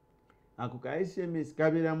 Ako ka SMS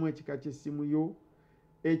kabeeramu ekika ky'essimu yo.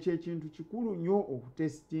 Ekyo ekintu kikulu nnyo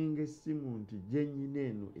okutestinga essimu nti gyennyina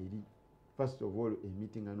eno eri first of all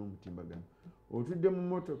emitinga n'omutimbagano. Otudde mu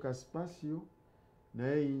motoka spasio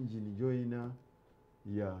naye yingini gy'olina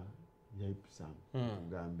ya Ipsam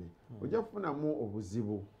tugambe. Ojja kufunamu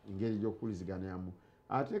obuzibu engeri gy'okuwuliziganamu.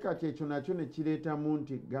 Ate kati ekyo nakyo ne kireetamu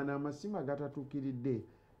nti gana amasimu agatatuukiridde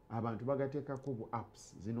abantu bagateekako bu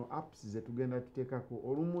apps. Zino apps ze tugenda tuteekako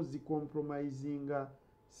olumu zicompromisinga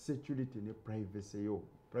security ne privacy yo.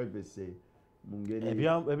 Privacy mu ngeri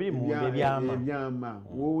ebyama.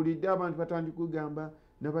 Wowulidde abantu batandika kugamba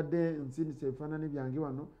nabadde nsindise ebifaananyi byange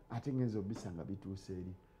wano ate ngenza obisanga bituuse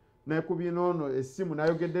eri. Naye ku bino essimu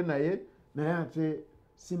nayogedde naye ate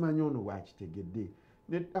simanyi ono bwakitegedde.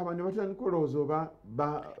 Abantu batandika olowooza oba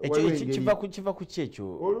kiva ku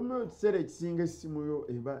kyekyo. Olumu ekiseera ekisinga essimu yo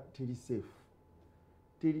eba teri safe.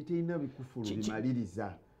 Terina bikufulu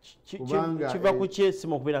bimaliriza. Kiva ku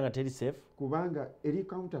ky'essimu okubeera nga teri safe? Kubanga eri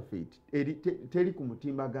counterfeit, teri ku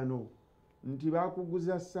mutimbagano. Nti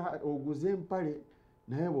bakuguza oguze empale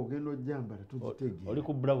naye bw'ogenda ojjambala togitegeera. Oli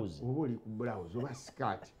ku blouse. Oba oli ku blouse oba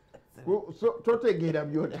skirt. Totegeera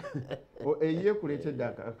byonna. Eyiye kuleetedde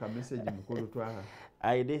aka message mukulu twaha.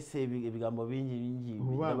 Ayidese ebigambo bingi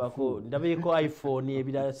ndabeeko iPhone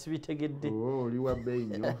ebirala sibitegedde. Oli wa bbeeyi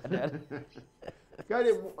nnyo.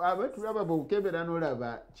 Kale abatulaba bw'okebera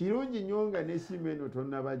n'olaba kirungi nnyo nga n'essimu eno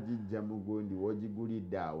tonnaba gijja mu gundi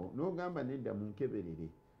w'ogigulidde awo n'ogamba nedda munkeberere.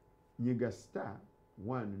 Nyiga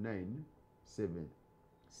 *197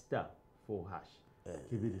 *4#.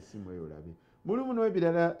 Kebera essimu eyo olabe. Mulimu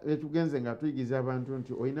n'ebirala etugenze nga tuyigiza abantu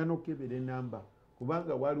nti olina n'okebera enamba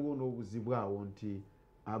kubanga waliwo n'obuzibu awo nti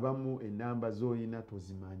abamu enamba z'olina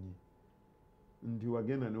tozimanyi. Nti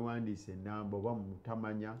wagenda newandiisa enamba oba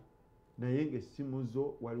mutamanya naye ng'essimu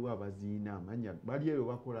zo waliwo abaziyina amanya bali eyo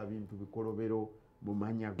bakola bintu bikolobero mu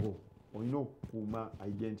manya go. Olina okukuuma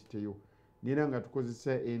identity yo. Nera nga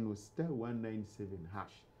tukozesa eno *197#.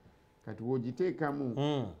 Kati w'ogiteekamu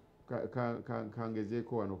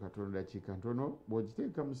kangezeeko wano katono dakiika ntono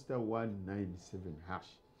bw'ogiteekamu *197#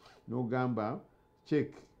 n'ogamba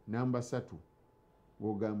check namba 3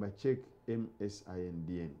 w'ogamba check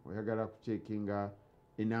MSINDN oyagala kucekinga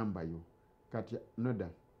enamba yo kati noda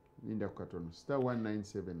linda ku katono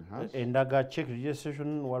 *197# endaga check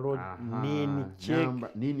registration walo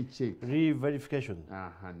nini check re-verification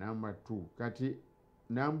number 2 kati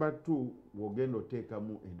number 2 wogenda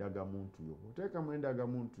oteekamu endagamuntu yo. Oteekamu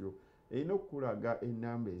endagamuntu yo erina okulaga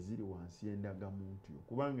enamba eziri wansi y'endagamuntu yo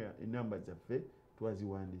kubanga enamba zaffe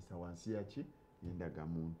twaziwandiisa wansi yaki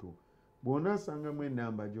endagamuntu. Bw'onaasangamu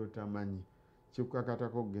enamba gy'otamanyi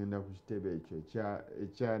kikukakatako okugenda ku kitebe ekyo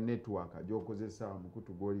ekya network gy'okozesa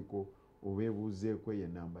mukutu gw'oliko obeebuuzeeko eyo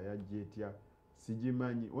enamba yajja etya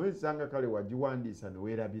sigimanyi. Oyesanga kale wagiwandiisa ne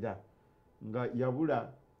weerabira nga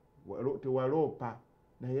yabula tewaloopa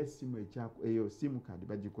naye essimu eyo simu kaadi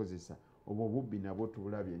bagikozesa obwo obubbi nabwo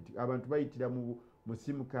tubulabye nti abantu bayitira mu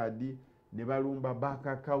simu kaadi ne balumba bank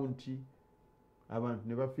account abantu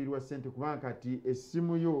ne bafiirwa ssente kubanga kati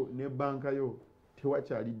essimu yo ne banka yo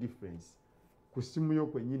tewakyali difference. Ku ssimu yo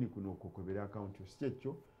kwennyini kuno okukobera account yo si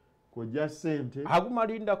kyekyo kojja ssente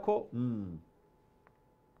agumalindako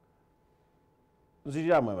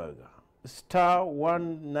nziriramu emabega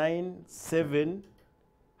 *197#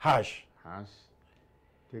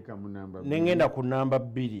 teeka mu namba nengenda ku namba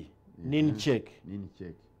 2 nini check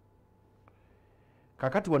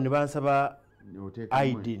kakati wanne bansaba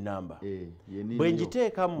ID number bwe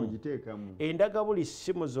njiteekamu endaga buli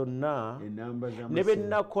ssimu zonna ne be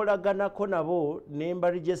nakolaganako nabo ne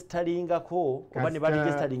mbaregistalingako oba ne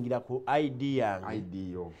baregistalingira ku ID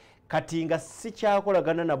yange kati nga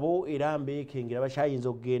sikyakolagana nabo era mbeekengera bakyayinza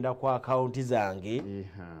okugenda ku akawunti zange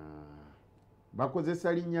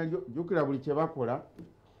bakozesa linnya lyo jjukira buli kye bakola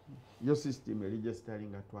yo system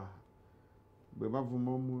eregistalinga twaha bwe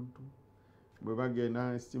bavuma omuntu bwe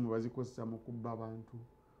bagenda essimu bazikozesa mu kubba abantu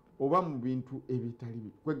oba mu bintu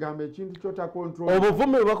ebitali kwegamba ekintu kyotakontrola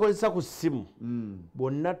obuvume bwe bakozesa ku ssimu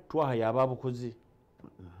bwonna twaha yaba bukozi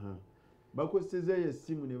bakozeseza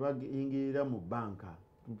essimu ne bayingirira mu banka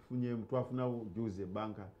twafuna juze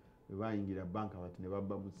banka bwe bayingira banka bati ne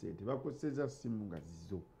babba mu ssente bakozeseza ssimu nga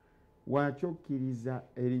zizo wakyokkiriza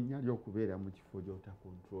erinnya ly'okubeera mu kifo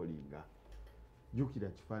gy'otakontrolinga. Jjukira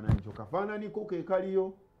kifaananyi kyo kafaananiko ke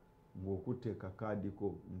kaliyo ng'okutte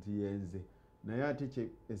kakaadiko nti yenze naye ate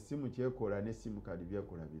essimu kyekola n'essimu kadi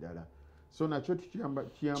byekola birala. So nakyo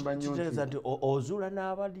kiyamba nnyo nti ozuula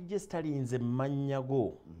n'abaligestalinze mu mannya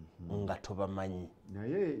go nga tobamanyi.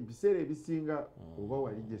 Naye ebiseera ebisinga oba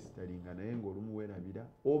waligestalinga naye ng'olumu weerabira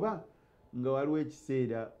oba nga waliwo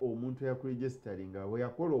ekiseera omuntu yakuligestalinga bwe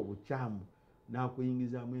yakola obukyamu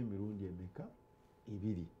n'akuyingizaamu emirundi emeka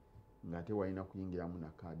 2 ng'ate walina kuyingiramu na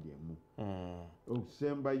kaadi emu.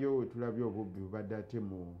 Okusembayo we tulabye obubbi bubadde ate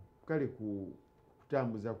mu kale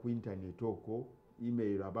kutambuza ku intaneti okwo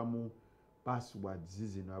email abamu passwords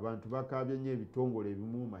zino abantu bakaabye nnyo ebitongole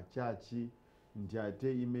ebimu makyaki nti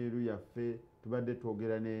ate email yaffe tubadde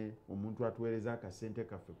twogera ne omuntu atuweereza akasente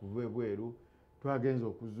kaffe kuva ebweru twagenza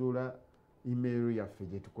okuzuula email yaffe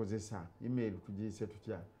gye tukozesa. Email tugiyise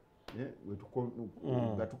tutya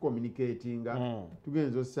nga tucommunicatinga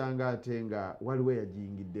tugenza osanga ate nga waliwo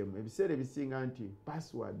yagiyingiddemu. Ebiseera ebisinga nti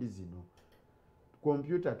password zino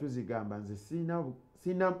kompyuta tuzigamba nze sina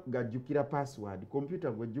gajjukira password.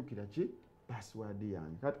 Kompyuta gwejjukira ki password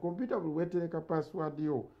yange. Kati kompyuta buli wetereka password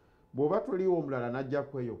yo bw'oba toliwo omulala najja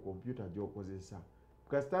ku eyo kompyuta gy'okozesa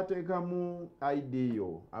kasita ateekamu ID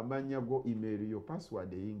yo amannya go email yo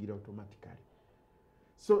password eyingira automatically.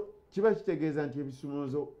 So kiba kitegeeza nti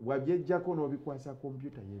ebisumuluzo wabyejjako n'obikwasa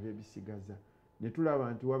kompyuta yeba ebisigaza. Ne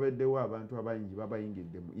tulaba nti wabeddewo abantu abayingi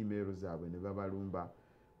babayingidde mu email zaabwe ne babalumba.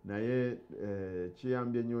 Naye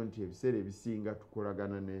kiyambye nnyo nti ebiseera ebisinga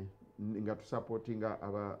tukolagana nga tusupportinga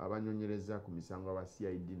abanyonyereza ku misango aba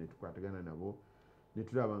CID ne tukwatagana nabo ne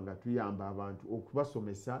tulaba nga tuyamba abantu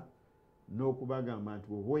okubasomesa n'okubagamba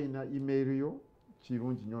nti oba olina email yo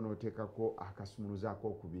kirungi nnyo n'oteekako akasumuluzo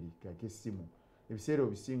ak'okubiri kak'essimu. Ebiseera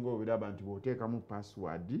ebisinga obiraba nti bw'oteekamu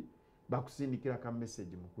password bakusindikira ka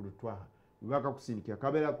message mu kulutwaha. Bwe bakakusindikira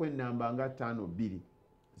kabeerako ennamba nga 52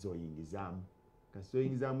 z'oyingizaamu. Kasita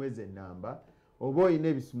oyingizaamu ezo ennamba oba olina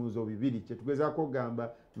ebisumuluzo bibiri kyetugezaako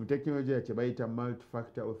okugamba mu tekinologiya kye bayita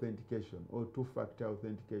multi-factor authentication or two-factor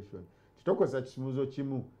authentication. Titokozesa kisumuluzo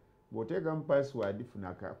kimu bw'oteekamu password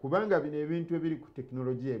funaka kubanga bino ebintu ebiri ku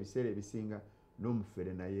tekinologiya ebiseera ebisinga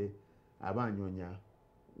n'omufere naye aba anyonya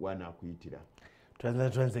wanaakuyitira.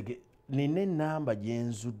 Twanzege nina ennamba gye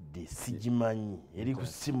nzudde sigimanyi eri ku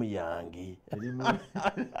ssimu yange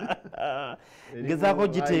ngezaako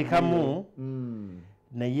giteekamu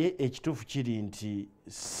naye ekituufu kiri nti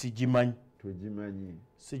sigimanyi.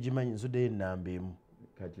 Sigimanyi nzuddeyo ennamba emu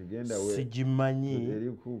sigimanyi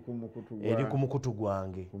eri ku mukutu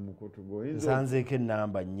gwange nsanzeeko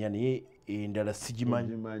ennamba 4 naye endala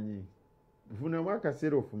sigimanyi. Funamu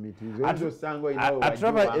akaseera ofumitizo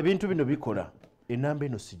atulaba ebintu bino bikola ennamba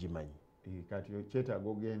eno sigimanyi. Kati kyetaaga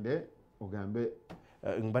ogende ogambe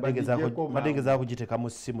mbadde ngezaako kugiteeka mu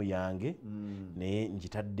ssimu yange naye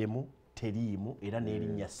ngitaddemu teriimu era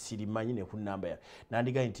n'erinnya sirimanyi ne ku nnamba yange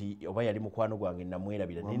nandigaye nti oba yali mukwano gwange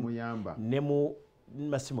namwerabira ne mu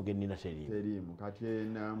masimu ge nnina teriimu. Kati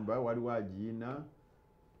ennamba waliwo agiyina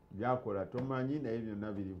byakola tomanyi naye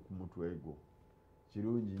byonna biri ku mutwe gwo.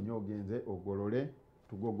 Kirungi nnyo ogenze ogolole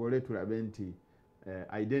tugogole tulabe nti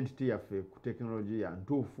identity yaffe ku tekinologiya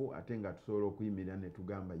ntuufu ate nga tusobola okuyimirira ne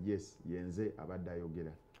tugamba yes yenze abadde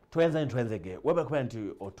ayogera. Twenzege waba kuba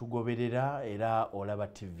nti otugoberera era olaba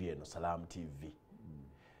TV eno Salaam TV.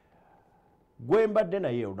 Gwe mbadde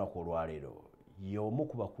naye olunaku olwaleero y'omu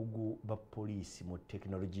ku bakugu ba poliisi mu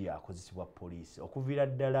tekinologiya akozesebwa poliisi okuviira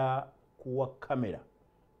ddala kuwa kamera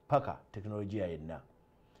paka tekinologiya yenna.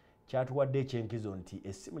 Kyatuwadde ekyenkizo nti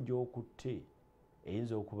essimu gy'okutte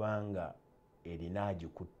eyinza okuba nga erina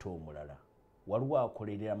agikutte omulala waliwo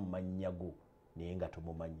akolerera mu mannya go naye nga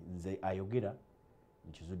tomumanyi. Nze ayogera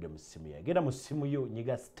nkizudde mu ssimu yange. Genda mu ssimu yo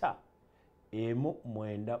nyiga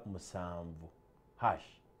 *197#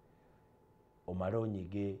 omale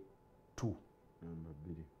onyige 2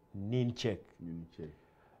 nin check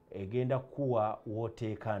egenda kuwa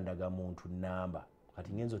wooteeka ndagamuntu nnamba.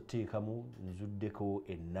 Kati ngenza oteekamu nzuddeko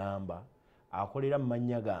ennamba akolera mu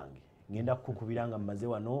mannya gange ngenda kukubira nga mmaze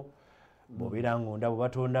wano bw'obeera ng'ondaba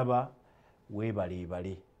batondaba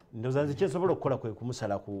weebaleebale. Ndowooza nze kyensobola okukola kwe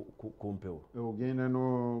kumusala ku mpewo. Ogenda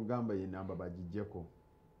n'ogamba ye ennamba bagiggyeko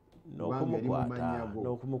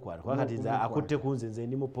n'okumukwata kwakati nze akutte ku nze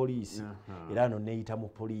ndi mu poliisi era no neeyita mu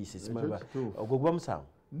poliisi. Ogwo guba musango?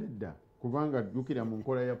 Nedda kubanga jjukira mu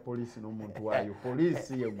nkola ya poliisi n'omuntu waayo.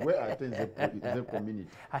 Poliisi yegwe ate nze community.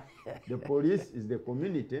 The police is the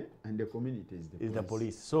community and the community is the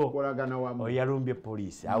police. So oyalumbye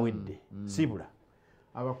poliisi awedde sibula.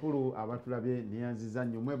 abakulu abatulabye neyanziza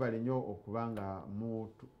nnyo mwebale nnyo okuba nga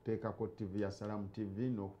muteekako TV ya Salamu TV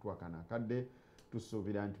n'okutwakana akadde.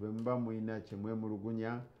 Tusuubira nti bwe muba mulina kye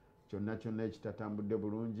mwemulugunya kyonna ekitatambudde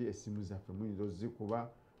bulungi essimu zaffe muyinza ozikuba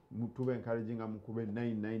tube encouraging nga mukube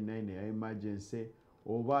 999 eya emergency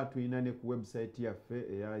oba tulina ne ku website yaffe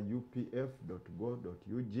eya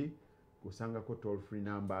upf.go.ug kusangako toll free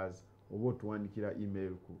numbers oba otuwandikira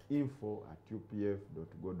email ku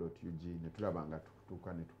info@upf.go.ug ne tulaba nga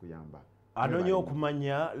tukutuuka ne tukuyamba. Anonye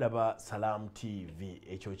okumanya laba Salamu TV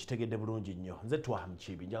ekyo kitegedde bulungi nnyo. Nze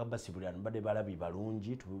Twahamukibi njaga basibulira mbadde balabi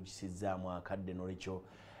balungi tukisizaamu akadde n'olekyo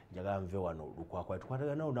njaga nve wano lukwakwa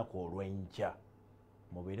tukwatagana olunaku olw'enkya.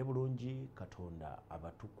 Mubeere bulungi, Katonda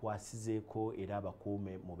abatukwasizeeko era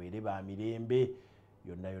abakuume mubeere ba mirembe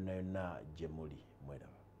yonna gye muli.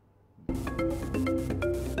 Mweraba.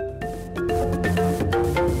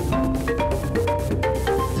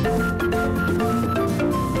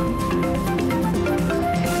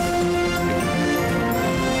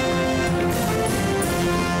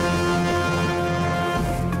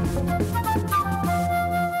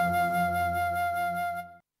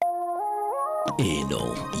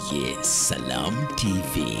 Eno ye Salamu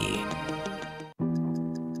TV.